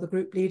teacher or the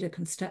group leader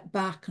can step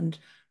back and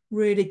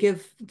really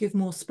give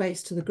more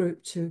space to the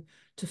group to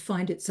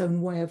find its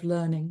own way of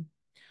learning.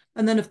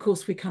 And then, of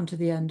course, we come to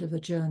the end of the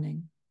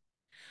journey.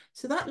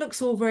 So that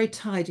looks all very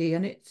tidy,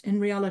 and it in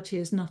reality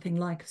is nothing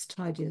like as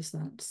tidy as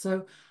that.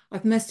 So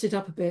I've messed it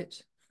up a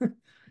bit.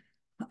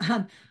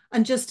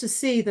 and just to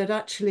see that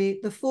actually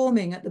the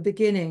forming at the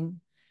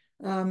beginning,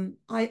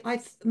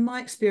 my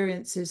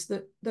experience is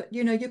that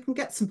you know, you can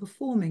get some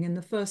performing in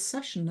the first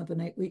session of an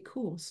 8-week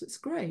course. It's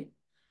great.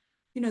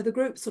 You know, the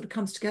group sort of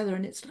comes together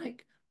and it's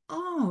like,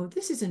 oh,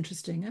 this is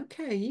interesting.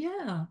 Okay,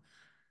 yeah.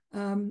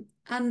 And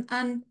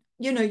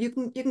you know, you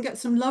can get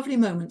some lovely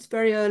moments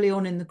very early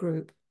on in the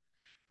group,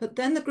 but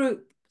then the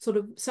group sort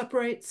of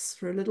separates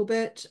for a little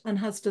bit and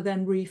has to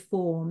then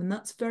reform, and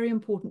that's very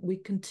important. We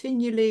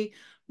continually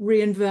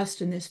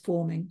reinvest in this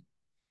forming,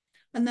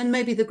 and then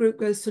maybe the group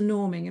goes to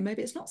norming, and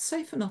maybe it's not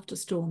safe enough to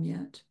storm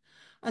yet,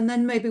 and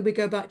then maybe we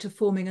go back to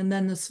forming, and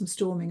then there's some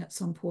storming at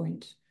some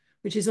point,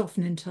 which is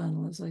often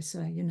internal, as I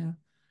say, you know,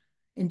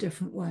 in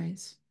different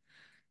ways.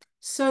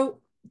 So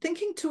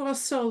thinking to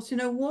ourselves, you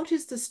know, what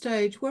is the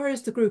stage? Where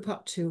is the group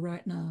up to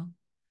right now?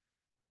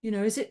 You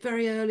know, is it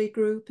very early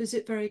group? Is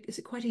it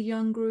quite a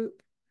young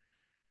group?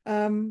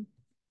 You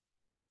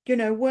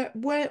know,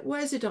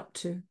 where's it up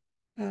to?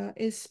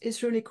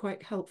 Is really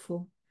quite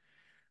helpful.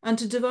 And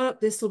to develop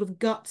this sort of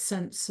gut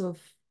sense of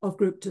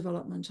group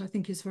development, I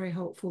think is very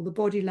helpful. The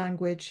body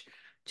language,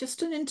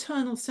 just an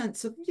internal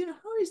sense of, you know,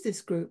 how is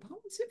this group? How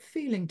is it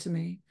feeling to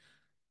me?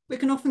 We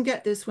can often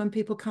get this when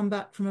people come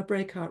back from a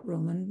breakout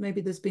room, and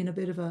maybe there's been a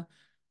bit of a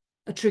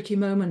tricky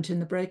moment in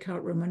the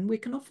breakout room, and we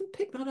can often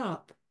pick that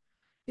up.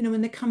 You know,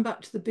 when they come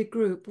back to the big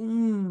group, I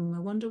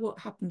wonder what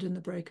happened in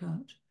the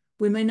breakout.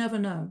 We may never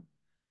know,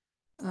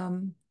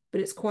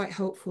 but it's quite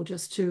helpful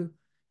just to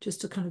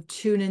kind of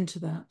tune into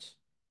that.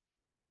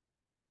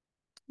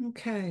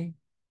 Okay.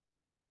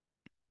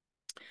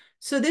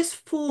 So this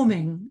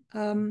forming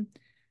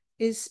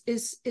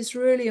is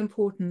really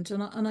important,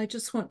 and I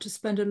just want to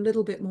spend a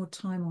little bit more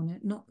time on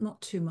it,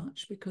 not too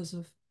much because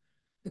of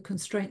the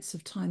constraints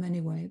of time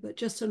anyway, but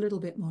just a little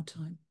bit more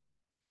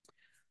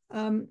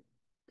time.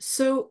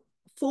 So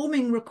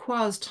forming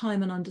requires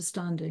time and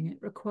understanding. It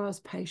requires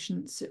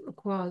patience. It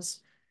requires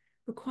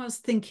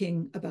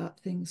thinking about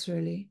things,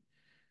 really.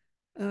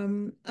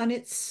 And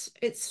it's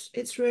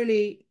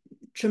really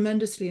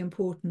tremendously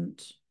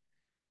important.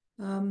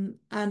 And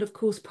of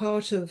course,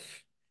 part of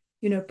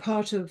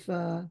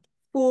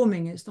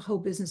forming is the whole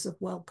business of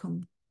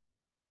welcome,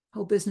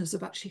 whole business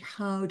of actually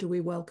how do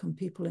we welcome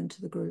people into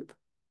the group?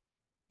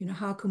 You know,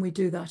 how can we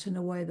do that in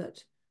a way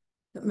that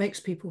makes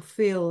people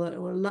feel that,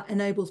 or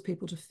enables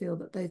people to feel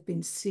that they've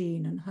been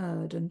seen and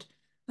heard and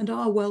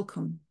are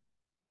welcome.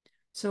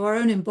 So our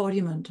own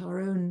embodiment, our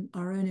own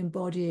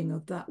embodying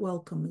of that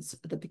welcome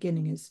at the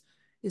beginning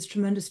is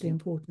tremendously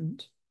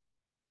important.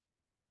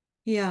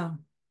 Yeah.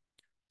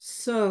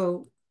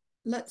 So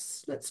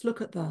let's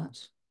look at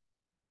that.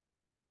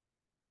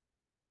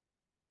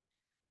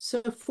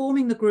 So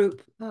forming the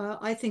group,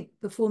 I think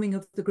the forming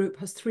of the group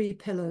has 3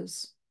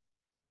 pillars.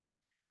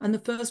 And the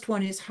first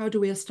one is, how do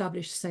we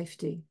establish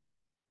safety?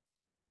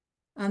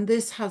 And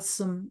this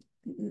has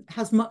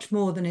much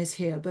more than is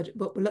here, but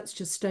let's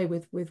just stay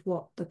with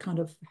what the kind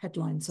of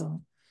headlines are.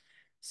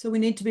 So we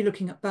need to be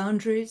looking at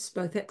boundaries,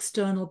 both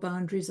external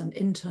boundaries and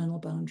internal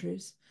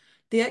boundaries.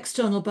 The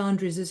external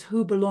boundaries is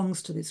who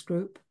belongs to this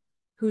group,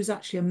 who's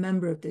actually a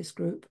member of this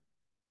group.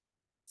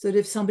 So that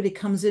if somebody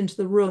comes into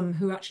the room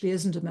who actually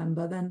isn't a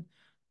member, then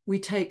we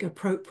take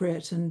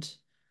appropriate and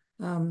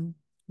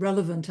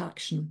relevant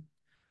action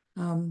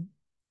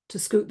to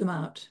scoot them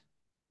out,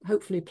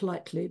 hopefully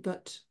politely,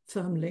 but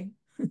firmly,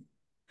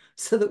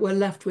 so that we're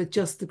left with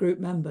just the group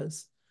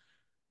members.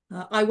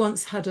 I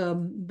once had,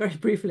 very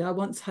briefly, I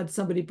once had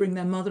somebody bring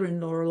their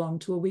mother-in-law along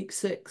to a week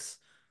 6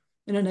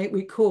 in an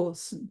 8-week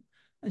course.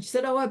 And she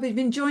said, oh, I've been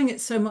enjoying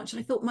it so much.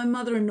 I thought my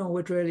mother-in-law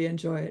would really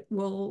enjoy it.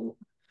 Well,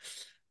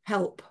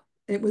 help.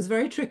 It was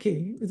very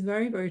tricky. It was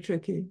very, very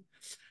tricky.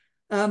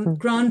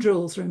 Ground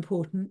rules are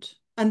important.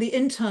 And the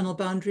internal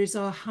boundaries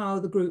are how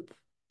the group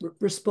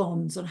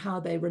responds and how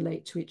they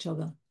relate to each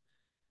other.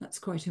 That's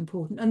quite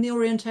important. And the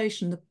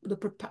orientation, the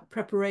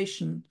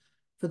preparation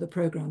for the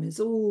program is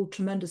all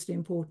tremendously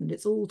important.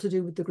 It's all to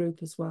do with the group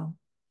as well.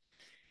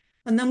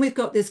 And then we've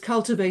got this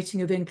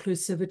cultivating of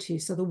inclusivity.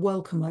 So the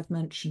welcome I've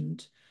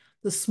mentioned,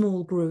 the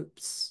small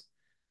groups,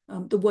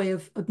 the way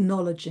of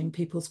acknowledging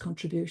people's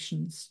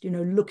contributions, you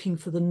know, looking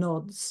for the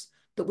nods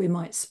that we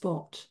might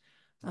spot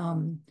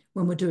when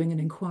we're doing an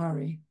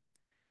inquiry.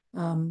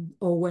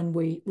 or when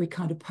we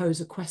kind of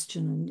pose a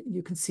question and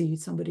you can see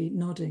somebody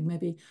nodding,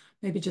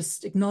 maybe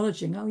just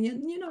acknowledging, oh,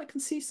 I can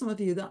see some of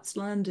you, that's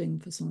landing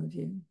for some of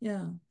you.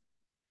 Yeah.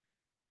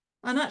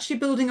 And actually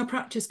building a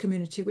practice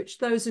community, which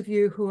those of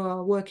you who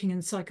are working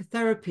in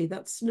psychotherapy,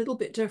 that's a little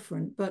bit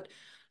different. But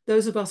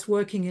those of us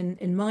working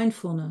in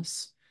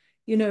mindfulness,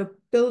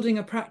 building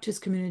a practice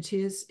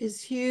community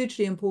is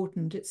hugely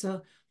important. It's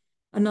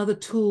another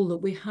tool that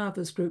we have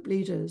as group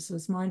leaders,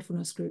 as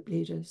mindfulness group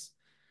leaders.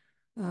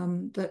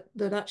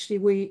 That actually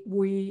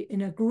we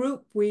in a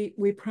group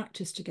we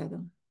practice together.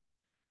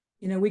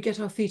 We get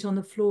our feet on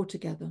the floor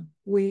together.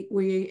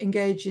 We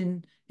engage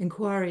in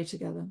inquiry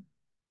together.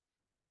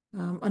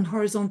 And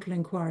horizontal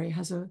inquiry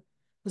has a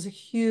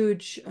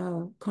huge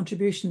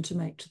contribution to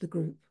make to the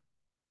group,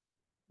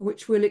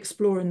 which we'll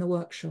explore in the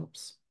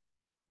workshops.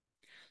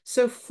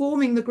 So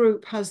forming the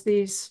group has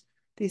these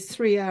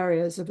three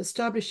areas of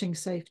establishing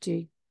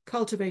safety,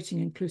 cultivating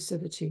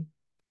inclusivity,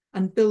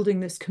 and building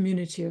this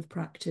community of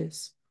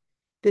practice,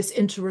 this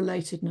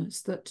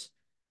interrelatedness that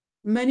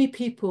many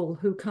people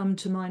who come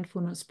to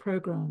mindfulness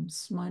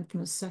programs,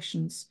 mindfulness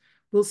sessions,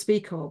 will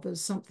speak of as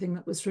something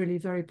that was really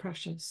very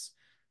precious,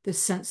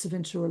 this sense of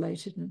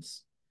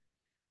interrelatedness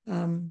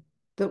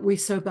that we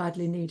so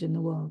badly need in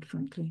the world,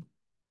 frankly.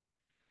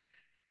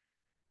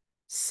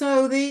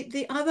 So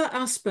the other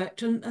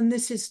aspect, and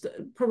this is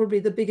probably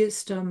the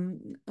biggest,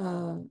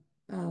 how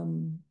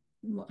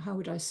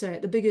would I say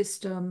it? The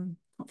biggest, I can't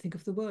think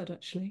of the word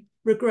actually,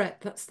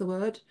 regret, that's the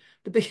word.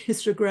 The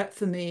biggest regret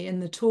for me in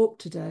the talk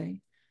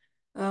today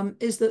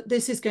is that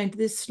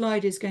this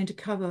slide is going to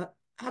cover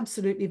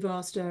absolutely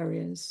vast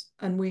areas,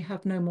 and we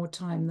have no more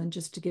time than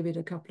just to give it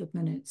a couple of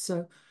minutes.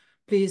 So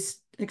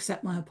please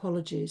accept my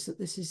apologies that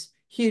this is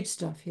huge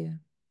stuff here.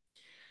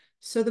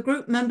 So the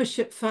group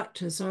membership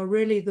factors are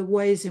really the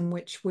ways in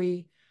which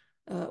we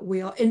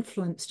are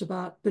influenced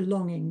about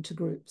belonging to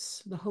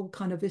groups, the whole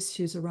kind of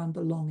issues around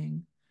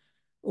belonging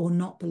or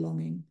not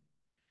belonging.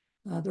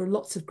 There are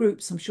lots of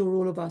groups, I'm sure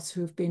all of us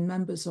who have been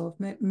members of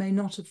may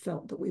not have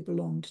felt that we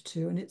belonged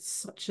to, and it's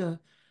such an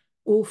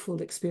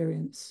awful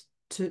experience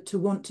to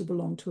want to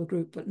belong to a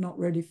group but not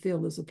really feel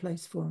there's a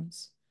place for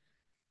us.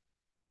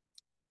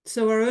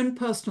 So our own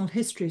personal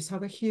histories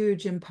have a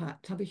huge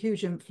impact, have a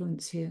huge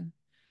influence here.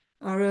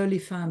 Our early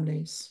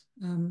families,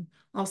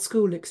 our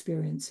school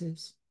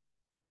experiences,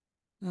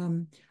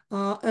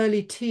 our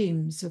early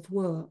teams of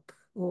work,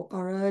 or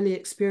our early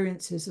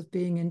experiences of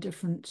being in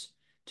different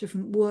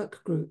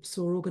work groups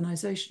or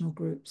organizational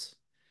groups.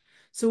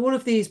 So all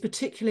of these,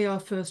 particularly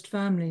our first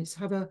families,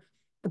 have a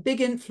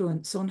big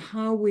influence on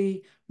how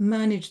we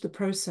manage the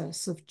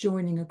process of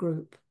joining a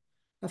group,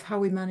 of how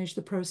we manage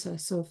the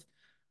process of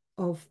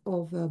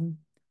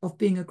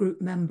being a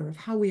group member, of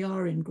how we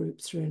are in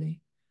groups, really.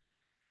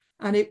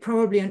 And it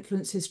probably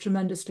influences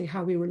tremendously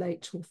how we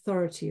relate to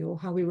authority or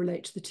how we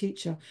relate to the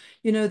teacher.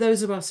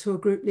 Those of us who are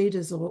group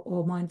leaders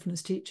or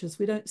mindfulness teachers,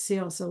 we don't see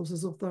ourselves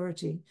as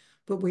authority,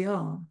 but we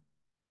are.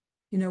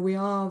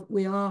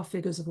 We are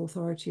figures of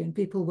authority, and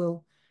people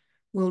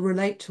will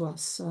relate to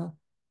us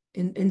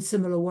in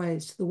similar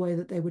ways to the way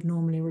that they would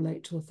normally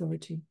relate to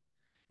authority,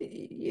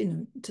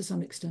 to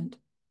some extent.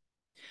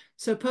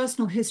 So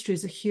personal history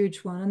is a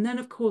huge one. And then,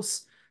 of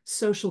course,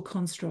 social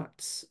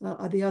constructs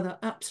are the other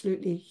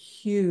absolutely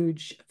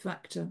huge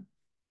factor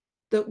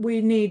that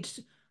we need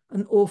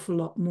an awful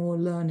lot more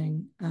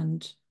learning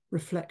and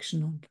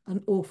reflection on,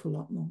 an awful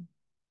lot more.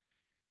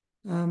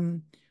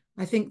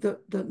 I think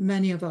that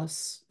many of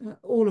us,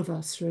 all of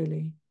us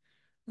really,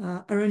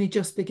 are only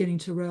just beginning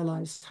to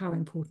realize how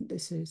important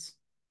this is.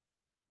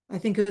 I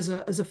think as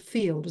a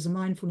field, as a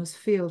mindfulness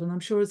field, and I'm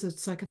sure as a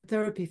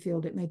psychotherapy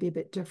field, it may be a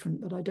bit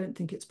different, but I don't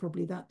think it's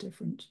probably that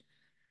different.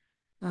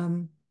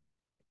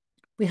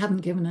 We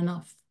haven't given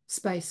enough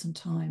space and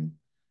time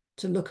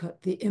to look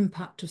at the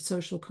impact of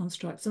social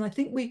constructs. And I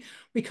think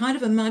we kind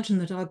of imagine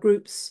that our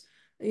groups,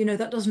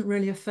 that doesn't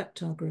really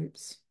affect our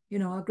groups.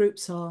 Our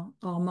groups are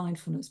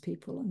mindfulness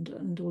people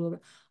and all of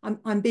it.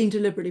 I'm being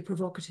deliberately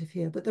provocative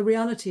here, but the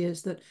reality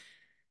is that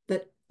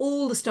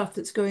all the stuff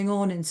that's going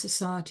on in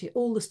society,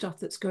 all the stuff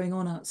that's going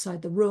on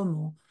outside the room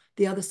or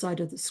the other side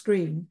of the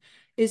screen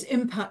is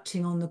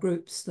impacting on the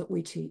groups that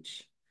we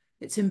teach.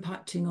 It's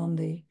impacting on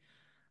the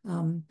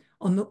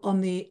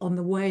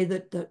way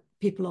that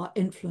people are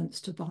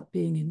influenced about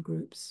being in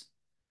groups.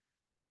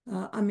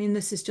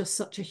 This is just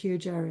such a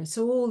huge area.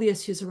 So all the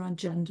issues around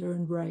gender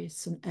and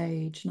race and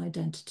age and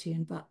identity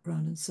and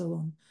background and so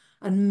on,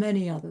 and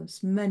many other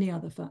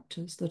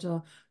factors that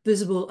are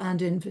visible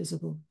and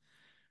invisible,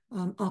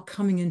 are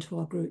coming into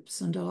our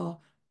groups and are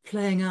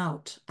playing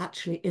out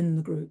actually in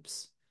the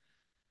groups,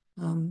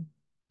 and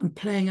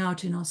playing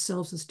out in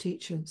ourselves as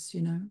teachers,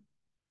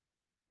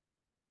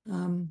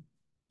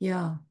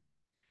 yeah.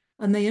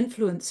 And they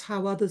influence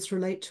how others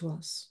relate to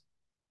us.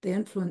 They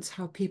influence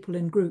how people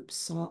in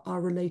groups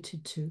are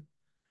related to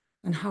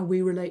and how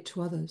we relate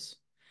to others.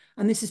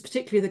 And this is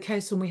particularly the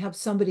case when we have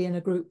somebody in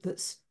a group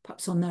that's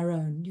perhaps on their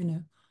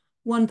own,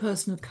 one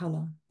person of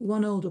color,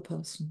 one older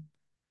person,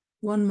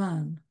 one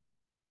man,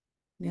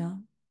 yeah.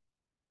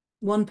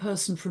 one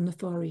person from the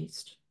Far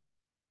East.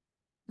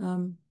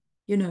 Um,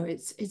 you know,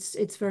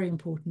 it's very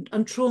important.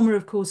 And trauma,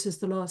 of course, is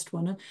the last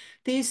one. And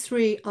these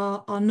three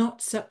are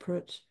not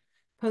separate.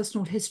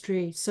 Personal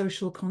history,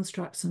 social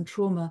constructs, and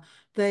trauma.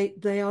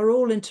 They are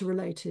all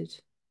interrelated.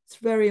 It's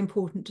very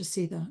important to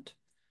see that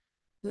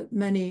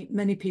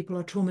many people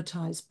are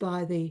traumatized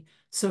by the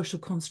social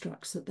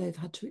constructs that they've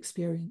had to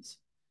experience.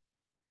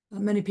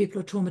 Many people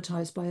are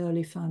traumatized by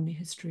early family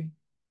history.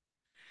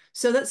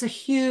 So that's a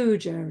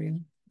huge area,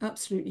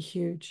 absolutely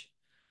huge.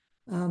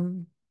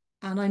 Um,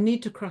 and I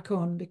need to crack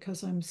on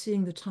because I'm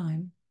seeing the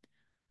time.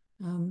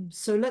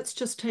 So let's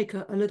just take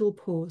a little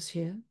pause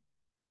here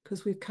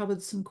because we've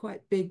covered some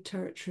quite big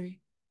territory.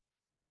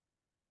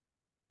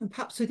 And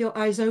perhaps with your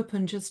eyes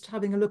open, just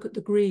having a look at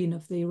the green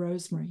of the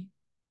rosemary.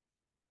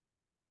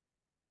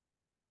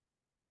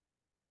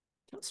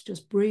 That's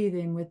just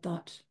breathing with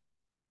that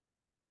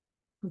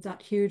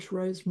huge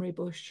rosemary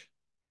bush.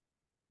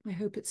 I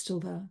hope it's still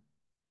there.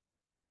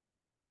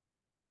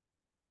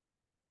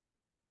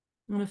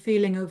 And a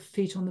feeling of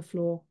feet on the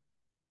floor,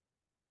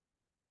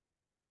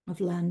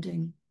 of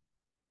landing.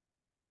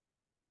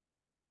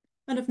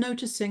 And of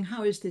noticing,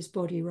 how is this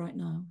body right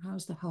now?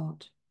 How's the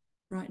heart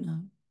right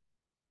now?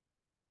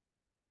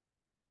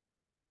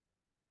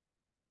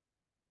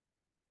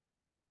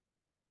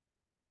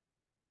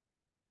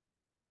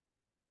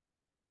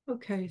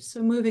 Okay,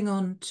 so moving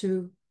on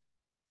to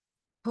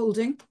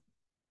holding.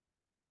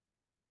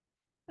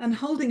 And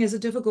holding is a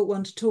difficult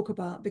one to talk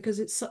about because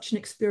it's such an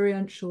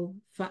experiential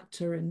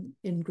factor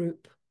in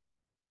group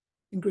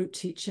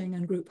teaching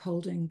and group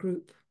holding,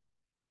 group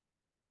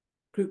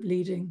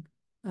leading.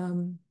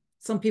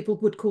 Some people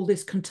would call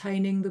this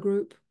containing the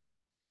group.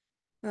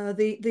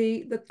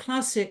 The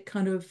classic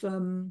kind of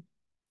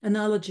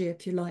analogy,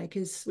 if you like,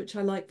 is, which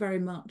I like very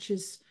much,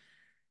 is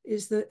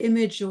the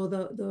image or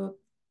the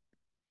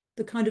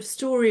kind of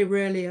story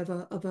really of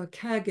a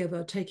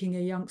caregiver taking a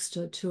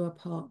youngster to a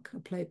park,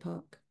 a play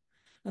park.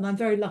 And I'm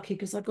very lucky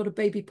because I've got a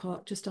baby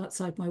park just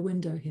outside my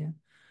window here.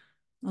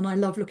 And I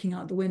love looking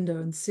out the window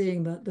and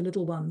seeing the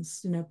little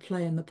ones, you know,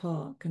 play in the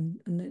park and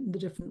the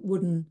different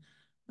wooden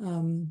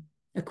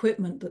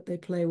equipment that they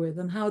play with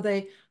and how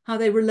they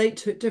relate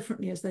to it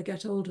differently as they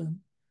get older.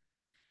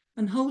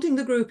 And holding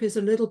the group is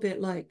a little bit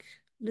like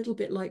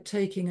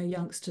taking a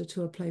youngster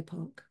to a play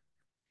park.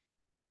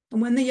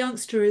 And when the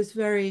youngster is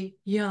very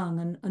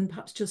young and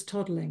perhaps just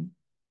toddling,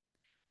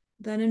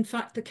 then in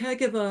fact the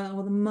caregiver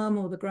or the mum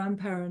or the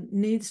grandparent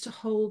needs to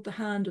hold the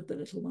hand of the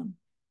little one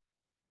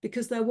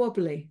because they're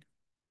wobbly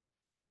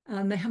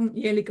and they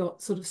haven't really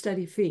got sort of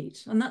steady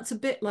feet. And that's a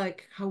bit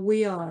like how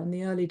we are in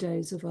the early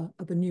days of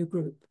a new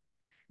group,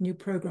 new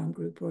program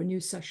group or a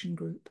new session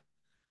group.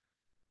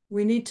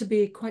 We need to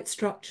be quite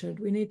structured.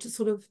 We need to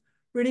sort of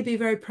really be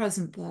very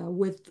present there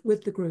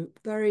with the group,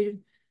 very,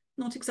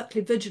 not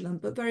exactly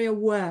vigilant, but very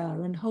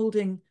aware and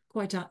holding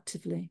quite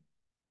actively.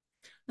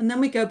 And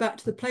then we go back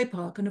to the play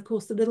park, and of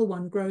course the little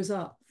one grows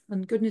up,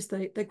 and goodness,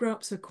 they grow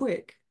up so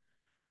quick.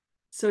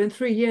 So in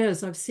 3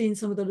 years, I've seen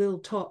some of the little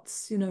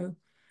tots, you know,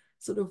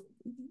 sort of,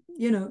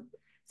 you know,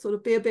 sort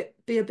of be a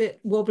bit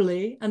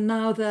wobbly, and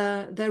now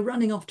they're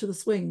running off to the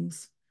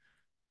swings,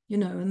 you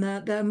know, and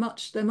they're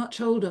much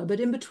older. But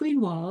in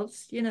between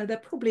whiles, you know, they're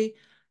probably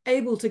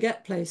able to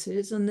get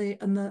places, and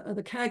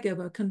the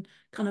caregiver can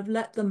kind of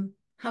let them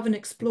have an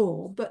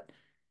explore, but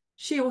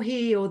she or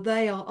he or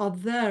they are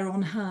there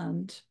on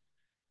hand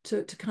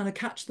to kind of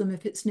catch them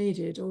if it's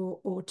needed,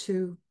 or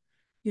to,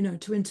 you know,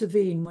 to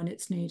intervene when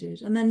it's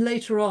needed. And then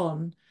later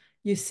on,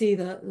 you see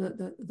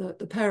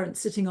the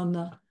parents sitting on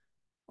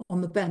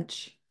the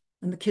bench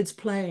and the kids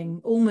playing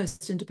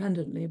almost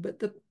independently,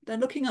 but they're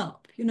looking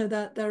up, you know,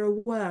 they're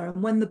aware.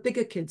 And when the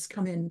bigger kids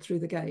come in through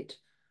the gate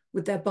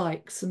with their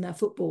bikes and their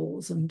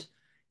footballs and,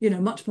 you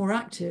know, much more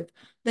active,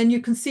 then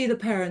you can see the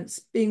parents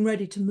being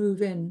ready to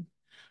move in.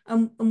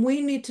 And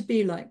we need to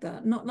be like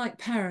that, not like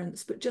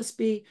parents, but just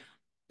be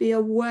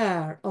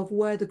aware of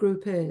where the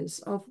group is,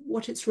 of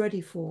what it's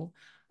ready for,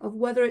 of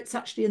whether it's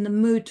actually in the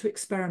mood to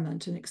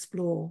experiment and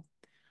explore,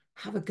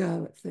 have a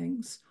go at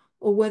things,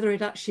 or whether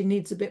it actually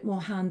needs a bit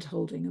more hand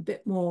holding, a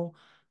bit more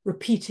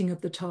repeating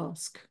of the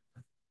task.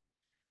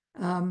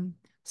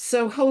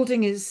 So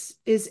holding is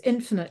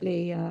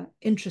infinitely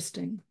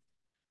interesting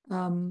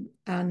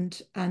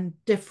and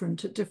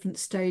different at different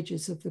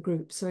stages of the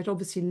group. So it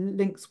obviously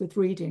links with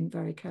reading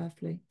very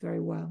carefully,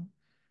 very well.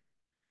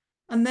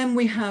 And then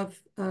we have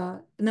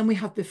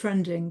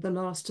befriending, the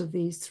last of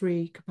these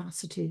three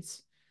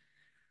capacities.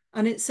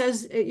 And it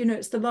says, you know,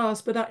 it's the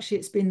last, but actually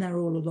it's been there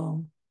all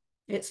along.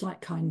 It's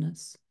like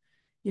kindness.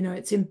 You know,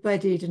 it's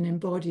embedded and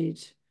embodied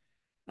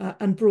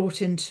and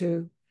brought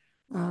into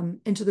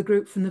the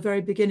group from the very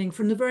beginning,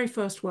 from the very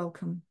first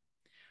welcome,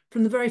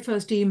 from the very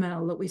first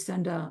email that we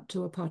send out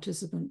to a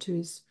participant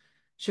who's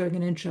showing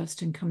an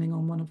interest in coming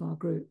on one of our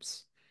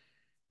groups.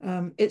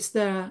 It's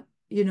there,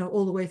 you know,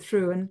 all the way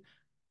through. And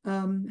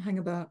hang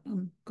about,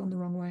 I'm gone the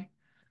wrong way.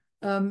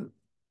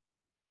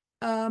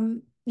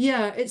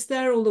 Yeah, it's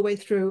there all the way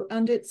through,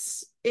 and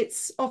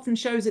it's often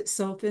shows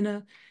itself in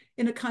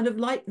a kind of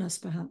lightness,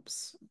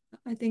 perhaps,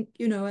 I think,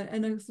 you know,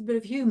 and a bit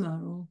of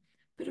humor or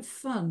a bit of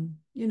fun,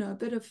 you know, a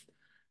bit of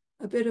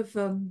a bit of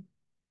a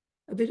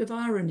bit of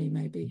irony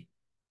maybe.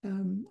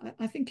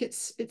 I think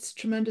it's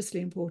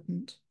tremendously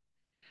important.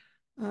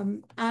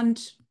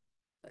 And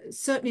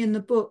certainly in the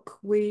book,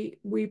 we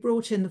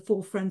brought in the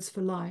 4 Friends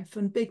for Life,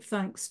 and big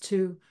thanks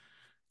to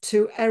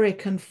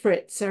Eric and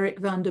Fritz, Eric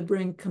van der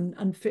Brink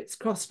and Fritz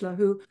Kostler,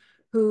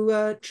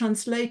 who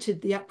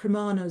translated the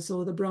Apramanas,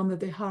 or the Brahma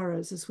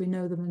Viharas, as we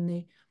know them in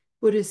the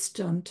Buddhist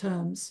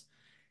terms,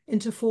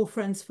 into 4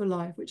 Friends for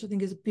Life, which I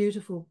think is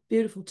beautiful,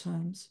 beautiful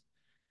terms.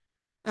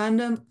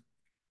 And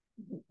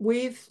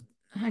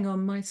hang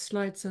on, my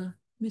slides are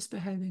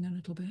misbehaving a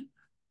little bit.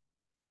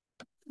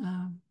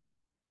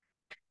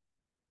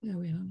 There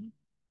we are.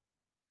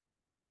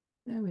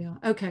 There we are.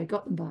 Okay,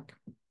 got them back.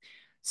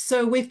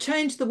 So we've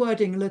changed the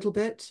wording a little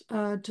bit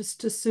just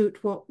to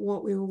suit what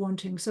we were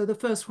wanting. So the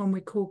first one we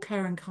call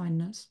care and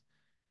kindness.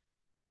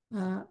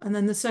 And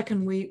then the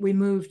second we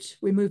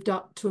moved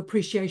up to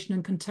appreciation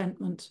and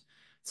contentment,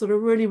 sort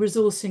of really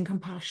resourcing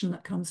compassion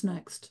that comes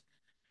next,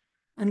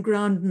 and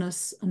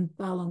groundedness and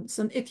balance.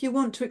 And if you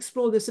want to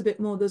explore this a bit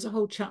more, there's a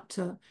whole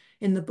chapter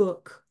in the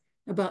book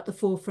about the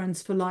 4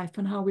 Friends for Life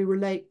and how we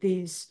relate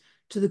these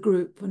to the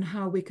group and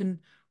how we can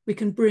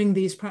bring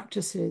these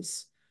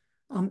practices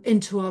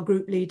into our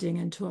group leading,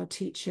 into our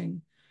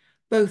teaching,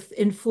 both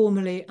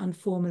informally and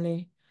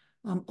formally,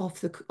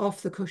 off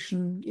the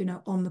cushion, you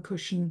know, on the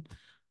cushion,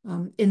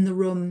 in the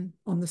room,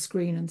 on the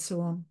screen, and so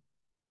on.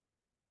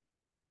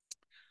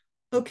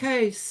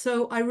 Okay,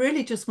 so I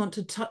really just want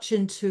to touch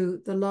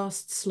into the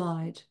last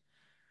slide,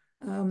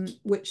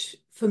 which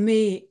for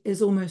me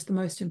is almost the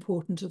most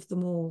important of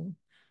them all,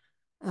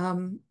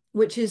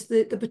 which is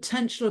the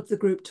potential of the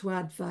group to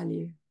add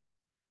value.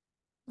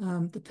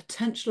 The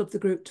potential of the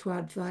group to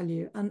add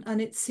value.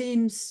 And it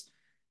seems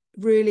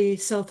really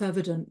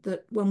self-evident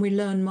that when we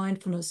learn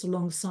mindfulness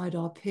alongside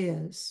our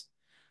peers,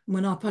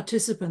 when our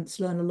participants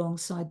learn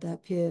alongside their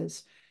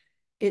peers,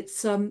 it's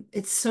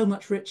so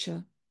much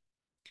richer.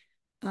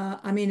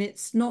 I mean,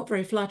 it's not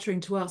very flattering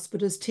to us,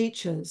 but as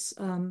teachers,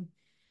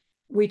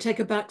 we take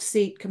a back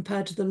seat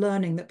compared to the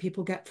learning that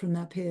people get from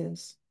their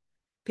peers.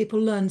 People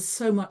learn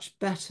so much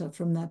better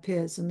from their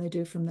peers than they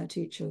do from their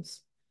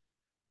teachers.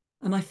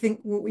 And I think,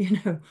 you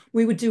know,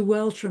 we would do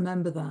well to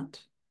remember that.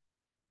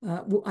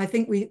 I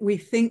think we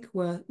think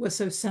we're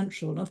so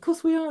central. And of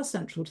course, we are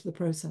central to the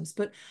process.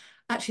 But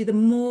actually, the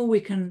more we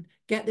can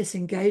get this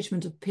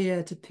engagement of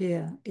peer to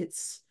peer,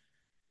 it's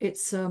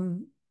just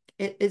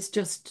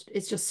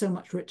so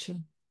much richer.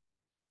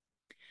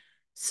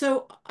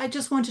 So I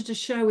just wanted to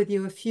share with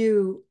you a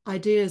few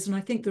ideas, and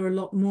I think there are a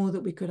lot more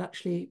that we could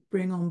actually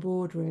bring on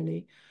board,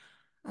 really.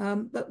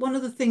 But one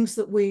of the things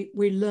that we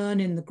learn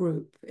in the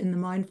group, in the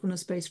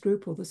mindfulness-based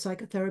group or the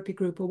psychotherapy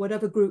group or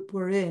whatever group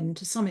we're in,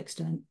 to some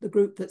extent, the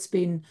group that's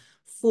been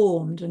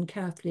formed and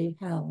carefully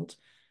held,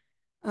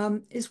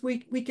 is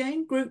we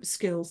gain group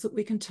skills that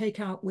we can take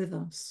out with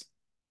us.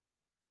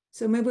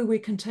 So maybe we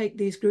can take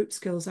these group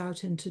skills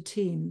out into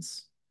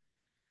teams.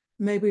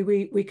 Maybe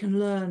we can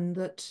learn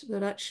that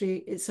actually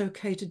it's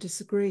okay to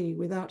disagree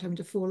without having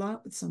to fall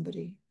out with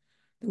somebody,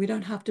 that we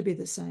don't have to be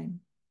the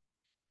same.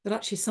 That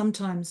actually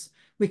sometimes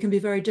we can be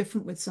very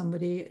different with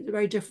somebody,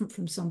 very different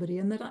from somebody,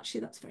 and that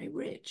actually that's very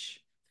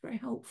rich, very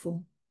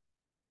helpful.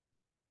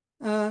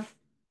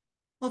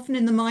 Often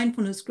in the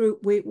mindfulness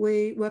group,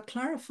 we're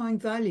clarifying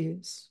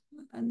values,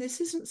 and this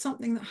isn't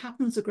something that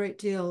happens a great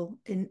deal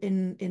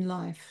in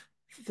life,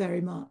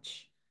 very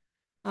much.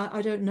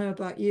 I don't know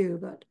about you,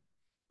 but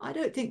I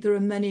don't think there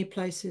are many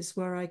places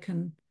where I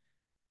can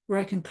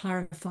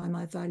clarify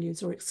my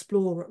values or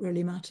explore what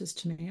really matters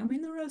to me. I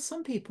mean, there are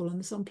some people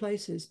and some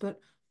places, but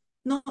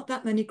not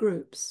that many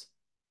groups.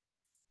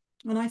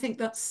 And I think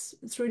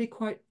it's really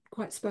quite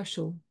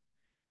special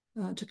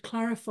to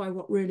clarify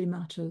what really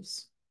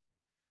matters.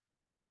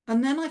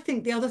 And then I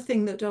think the other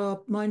thing that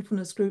our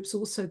mindfulness groups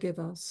also give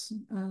us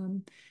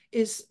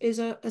is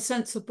a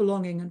sense of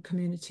belonging and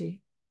community,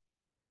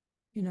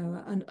 you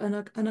know,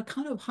 and a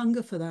kind of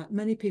hunger for that.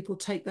 Many people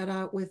take that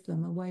out with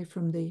them away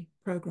from the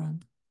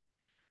program.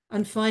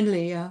 And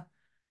finally,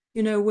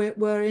 you know,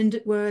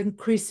 we're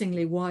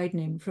increasingly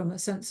widening from a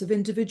sense of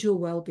individual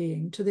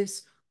well-being to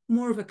this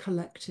more of a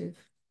collective,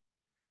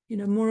 you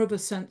know, more of a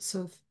sense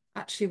of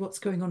actually what's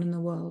going on in the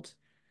world.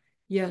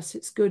 Yes,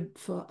 it's good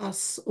for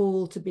us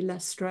all to be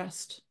less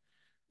stressed,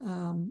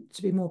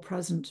 to be more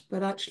present,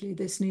 but actually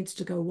this needs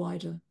to go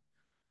wider.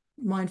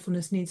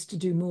 Mindfulness needs to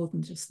do more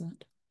than just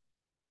that.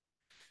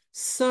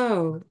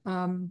 So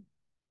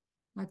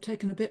I've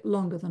taken a bit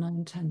longer than I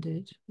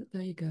intended, but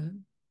there you go.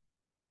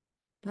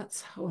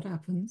 That's what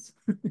happens.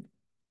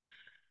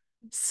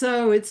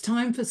 So it's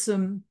time for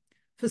some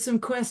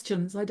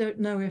questions. I don't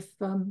know if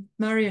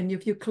Marion,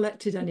 if you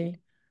collected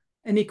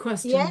any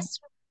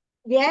questions.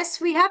 Yes,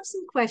 we have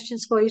some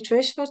questions for you,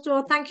 Trish. First of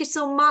all, thank you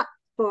so much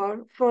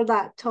for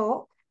that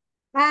talk.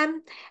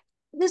 Um,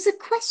 there's a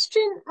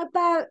question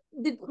about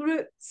the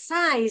group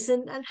size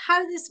and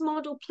how this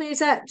model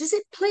plays out. Does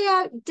it play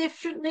out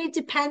differently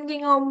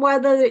depending on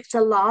whether it's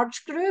a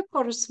large group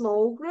or a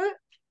small group?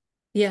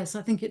 Yes,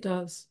 I think it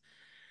does.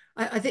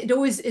 I think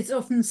it's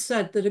often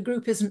said that a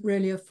group isn't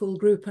really a full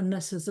group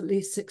unless there's at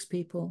least 6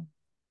 people.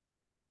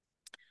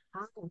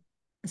 Oh.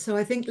 So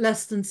I think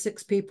less than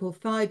 6 people,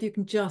 5, you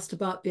can just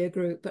about be a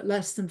group, but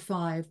less than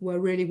 5, we're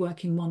really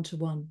working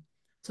one-to-one.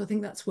 So I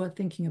think that's worth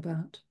thinking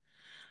about.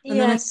 And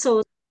then Yeah,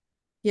 so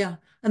yeah,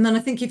 and then I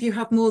think if you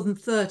have more than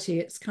 30,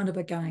 it's kind of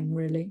a gang,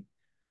 really.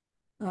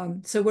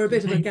 So we're a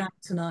bit of a gang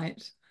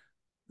tonight.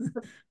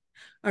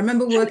 I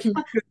remember working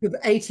with a group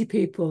of 80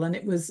 people, and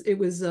it was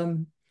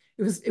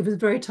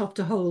very tough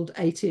to hold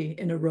 80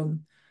 in a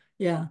room.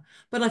 Yeah.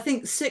 But I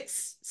think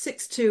six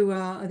to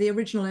the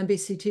original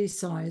MBCT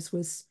size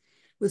was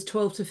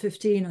 12 to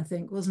 15, I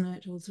think, wasn't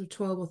it? Or was it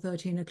 12 or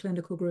 13 a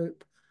clinical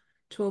group?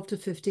 12 to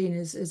 15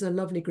 is a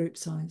lovely group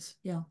size.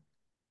 Yeah.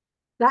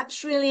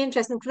 that's really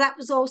interesting because that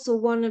was also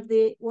one of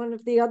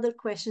the other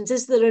questions.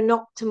 Is there an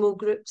optimal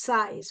group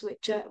size,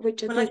 which I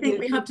Well, I think think you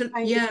we have to,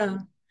 kind of yeah,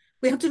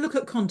 we have to look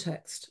at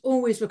context.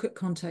 Always look at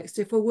context.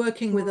 If we're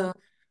working with mm, a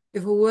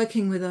if we're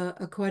working with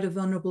a quite a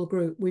vulnerable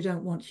group, we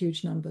don't want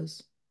huge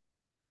numbers.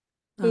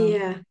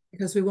 yeah.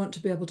 Because we want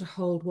to be able to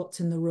hold what's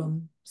in the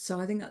room. So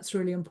I think that's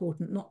really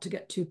important, not to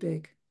get too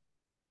big.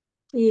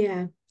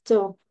 Yeah,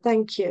 so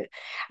thank you.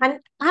 And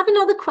I have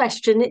another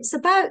question. It's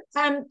about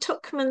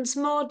Tuckman's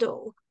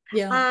model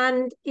Yeah.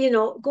 and,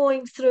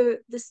 going through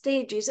the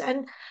stages.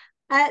 And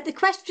the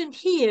question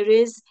here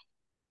is,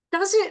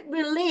 does it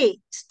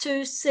relate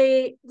to,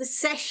 say, the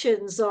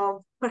sessions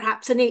of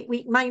perhaps an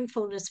 8-week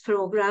mindfulness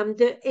program?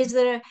 Is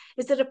there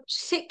a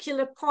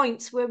particular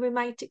points where we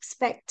might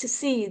expect to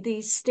see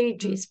these Mm,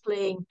 stages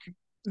playing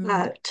mm.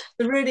 out?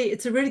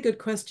 It's a really good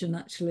question,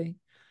 actually.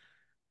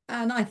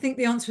 And I think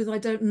the answer is I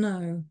don't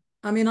know.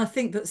 I mean, I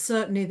think that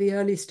certainly the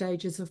early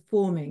stages of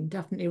forming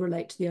definitely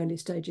relate to the early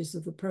stages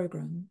of the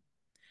program.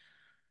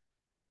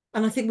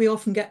 And I think we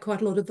often get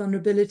quite a lot of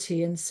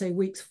vulnerability in, say,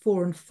 weeks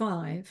 4 and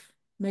 5,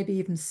 maybe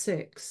even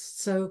 6.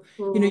 So,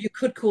 Mm, you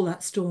could call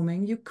that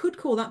storming. You could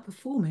call that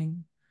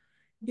performing.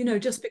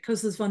 Just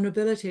because there's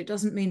vulnerability, it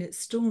doesn't mean it's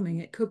storming.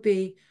 It could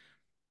be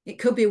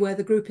where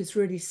the group is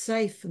really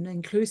safe and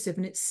inclusive,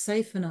 and it's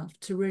safe enough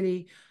to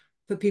really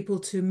for people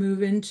to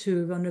move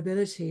into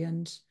vulnerability.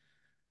 And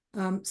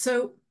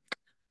so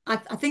I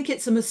think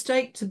it's a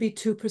mistake to be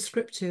too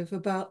prescriptive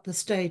about the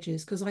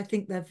stages because I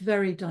think they're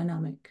very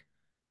dynamic.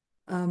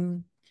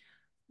 Um,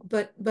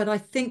 but I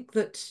think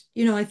that,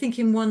 I think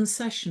in one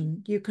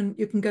session you can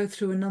go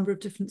through a number of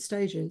different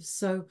stages.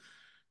 So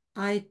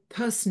I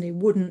personally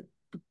wouldn't.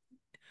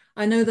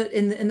 I know that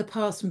in the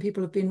past, when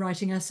people have been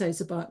writing essays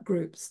about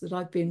groups, that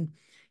I've been,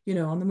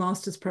 on the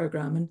master's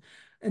program,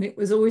 and it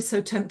was always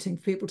so tempting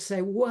for people to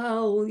say,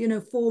 well,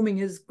 forming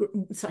is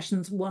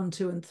sessions 1,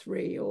 2, and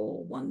 3,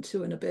 or 1,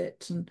 2, and a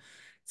bit, and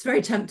it's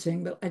very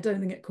tempting, but I don't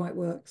think it quite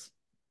works.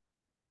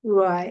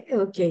 right.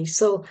 Okay.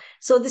 So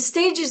the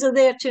stages are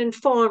there to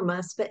inform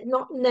us, but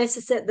not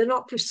necessarily. They're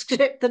not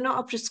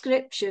a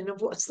prescription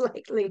of what's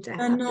likely to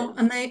And not,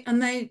 happen.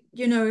 and they,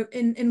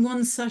 in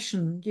one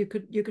session, you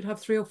could have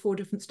 3 or 4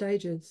 different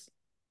stages,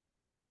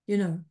 you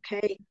know.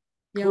 Okay.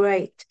 Yeah,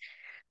 Great.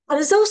 And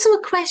there's also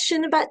a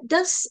question about,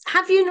 does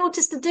have you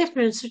noticed the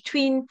difference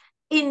between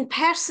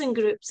in-person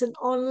groups and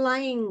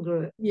online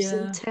groups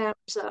in yeah,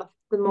 terms of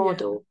the yeah,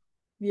 model?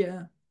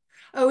 yeah.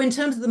 Oh, in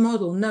terms of the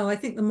model, no, I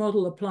think the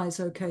model applies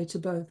okay to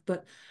both.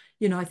 But,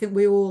 I think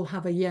we all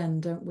have a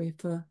yen, don't we?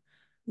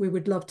 We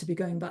would love to be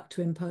going back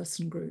to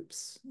in-person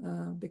groups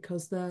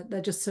because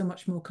they're just so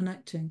much more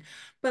connecting.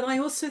 But I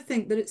also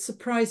think that it's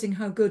surprising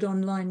how good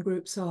online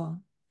groups are.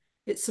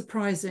 It's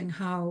surprising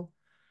how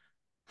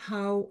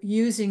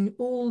using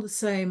all the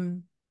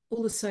same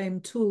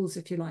tools,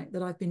 if you like,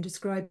 that I've been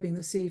describing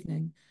this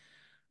evening.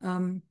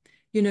 Um,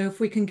 if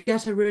we can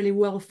get a really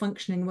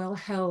well-functioning,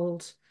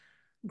 well-held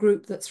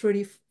group that's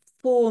really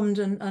formed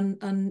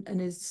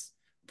and is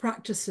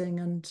practicing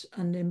and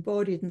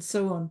embodied and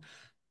so on.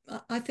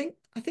 I think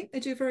they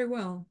do very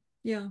well.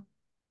 Yeah,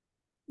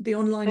 the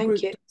online Thank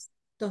group you.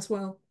 does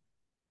well.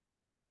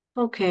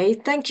 Okay,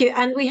 thank you.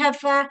 And we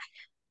have a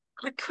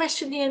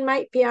question here,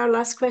 might be our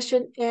last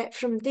question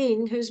from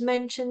Dean, who's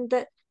mentioned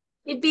that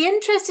he'd be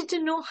interested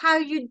to know how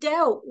you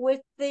dealt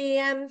with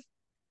the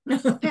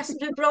person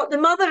who brought the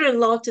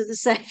mother-in-law to the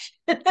session.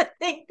 I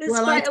think there's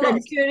Well, I quite a lot said,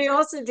 of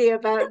curiosity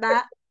about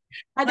that.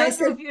 I I don't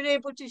know said, if you're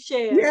able to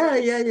share. yeah,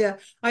 yeah, yeah.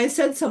 I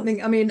said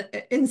something. I mean,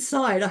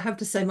 inside, I have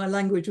to say, my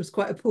language was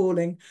quite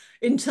appalling.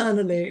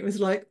 Internally, it was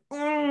like,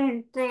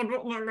 oh God,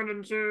 what am I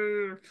going to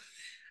do?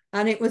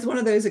 And it was one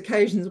of those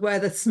occasions where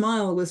the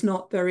smile was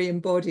not very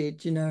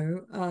embodied.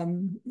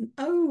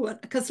 Oh,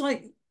 because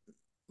I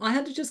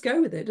had to just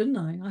go with it, didn't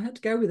I? I had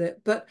to go with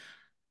it, but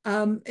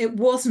it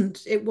wasn't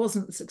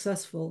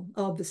successful.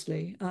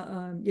 Obviously,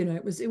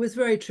 it was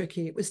very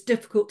tricky. It was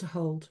difficult to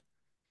hold.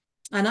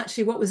 And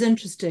actually, what was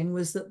interesting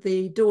was that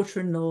the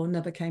daughter-in-law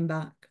never came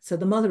back. So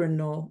the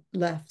mother-in-law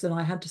left, and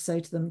I had to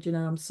say to them,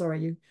 I'm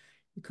sorry, you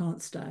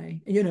can't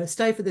stay.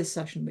 Stay for this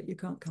session, but you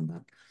can't come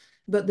back.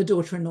 But the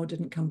daughter-in-law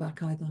didn't come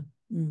back either.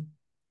 Mm.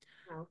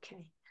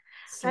 Okay.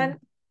 So.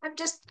 I'm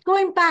just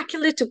going back a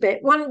little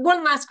bit. One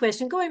last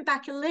question. Going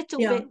back a little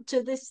Yeah, bit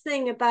to this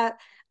thing about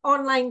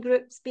online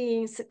groups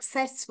being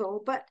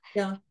successful,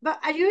 yeah, but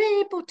are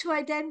you able to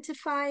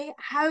identify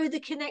how the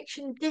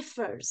connection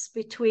differs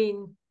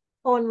between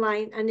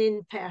online and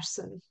in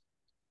person?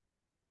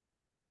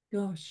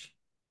 gosh.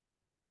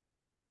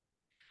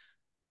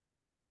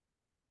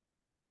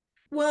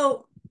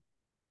 Well,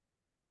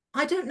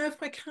 I don't know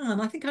if I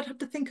can. I think I'd have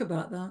to think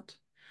about that.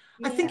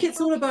 I think Yeah, it's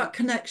all okay. about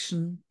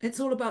connection. It's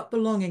all about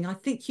belonging. I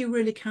think you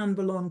really can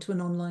belong to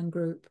an online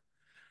group,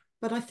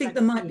 but I think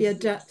there might be a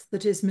Yes. depth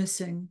that is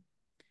missing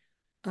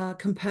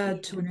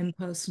compared to Yeah. an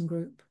in-person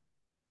group.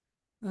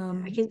 I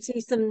Um, can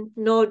see some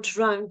nods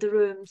round the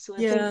room. So I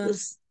think yeah,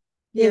 this,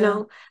 you yeah.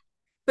 know,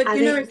 But I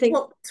you know, think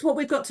it's what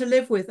we've got to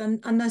live with,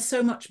 and there's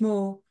so much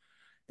more.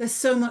 There's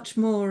so much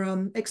more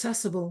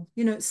accessible.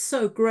 You know, it's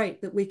so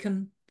great that we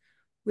can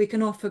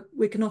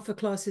offer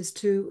classes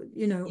to,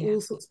 you know, yeah,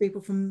 all sorts of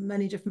people from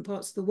many different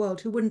parts of the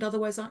world who wouldn't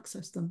otherwise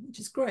access them, which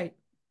is great.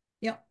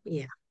 Yeah.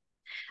 yeah.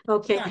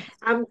 Okay, Thanks.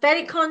 I'm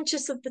very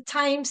conscious of the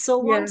time. So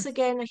once Yes.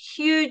 again, a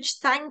huge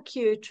thank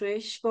you,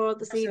 Trish, for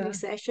this evening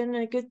Pleasure. session,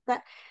 and a good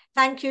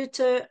thank you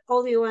to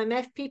all the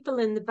OMF people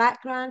in the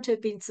background who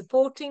have been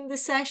supporting the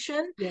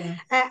session. Yeah.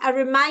 A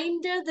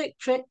reminder that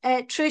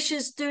Trish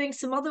is doing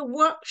some other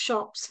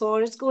workshops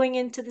for us, going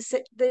into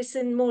this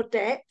in more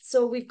depth.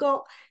 So we've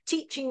got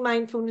teaching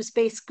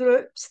mindfulness-based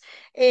groups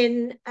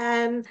in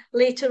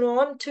later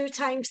on, 2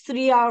 times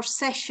 3 hour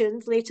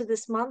sessions later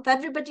this month.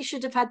 Everybody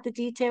should have had the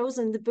details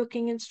and the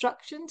booking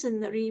instructions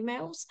in their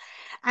emails.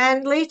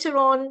 And later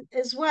on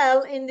as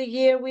well in the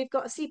year, we've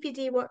got a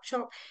CPD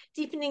workshop,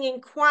 deepening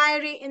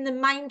inquiry in the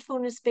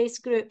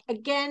mindfulness-based group.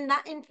 Again,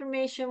 that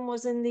information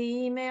was in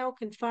the email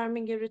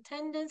confirming your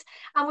attendance,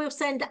 and we'll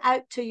send it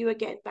out to you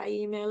again by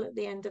email at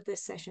the end of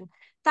this session.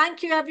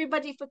 Thank you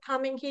everybody for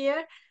coming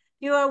here.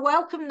 You are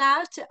welcome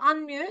now to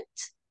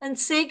unmute and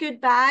say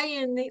goodbye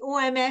in the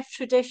OMF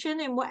tradition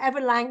in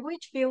whatever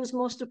language feels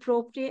most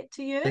appropriate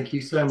to you. Thank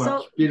you so much.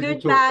 So Beautiful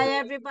talk. goodbye,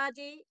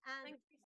 everybody. And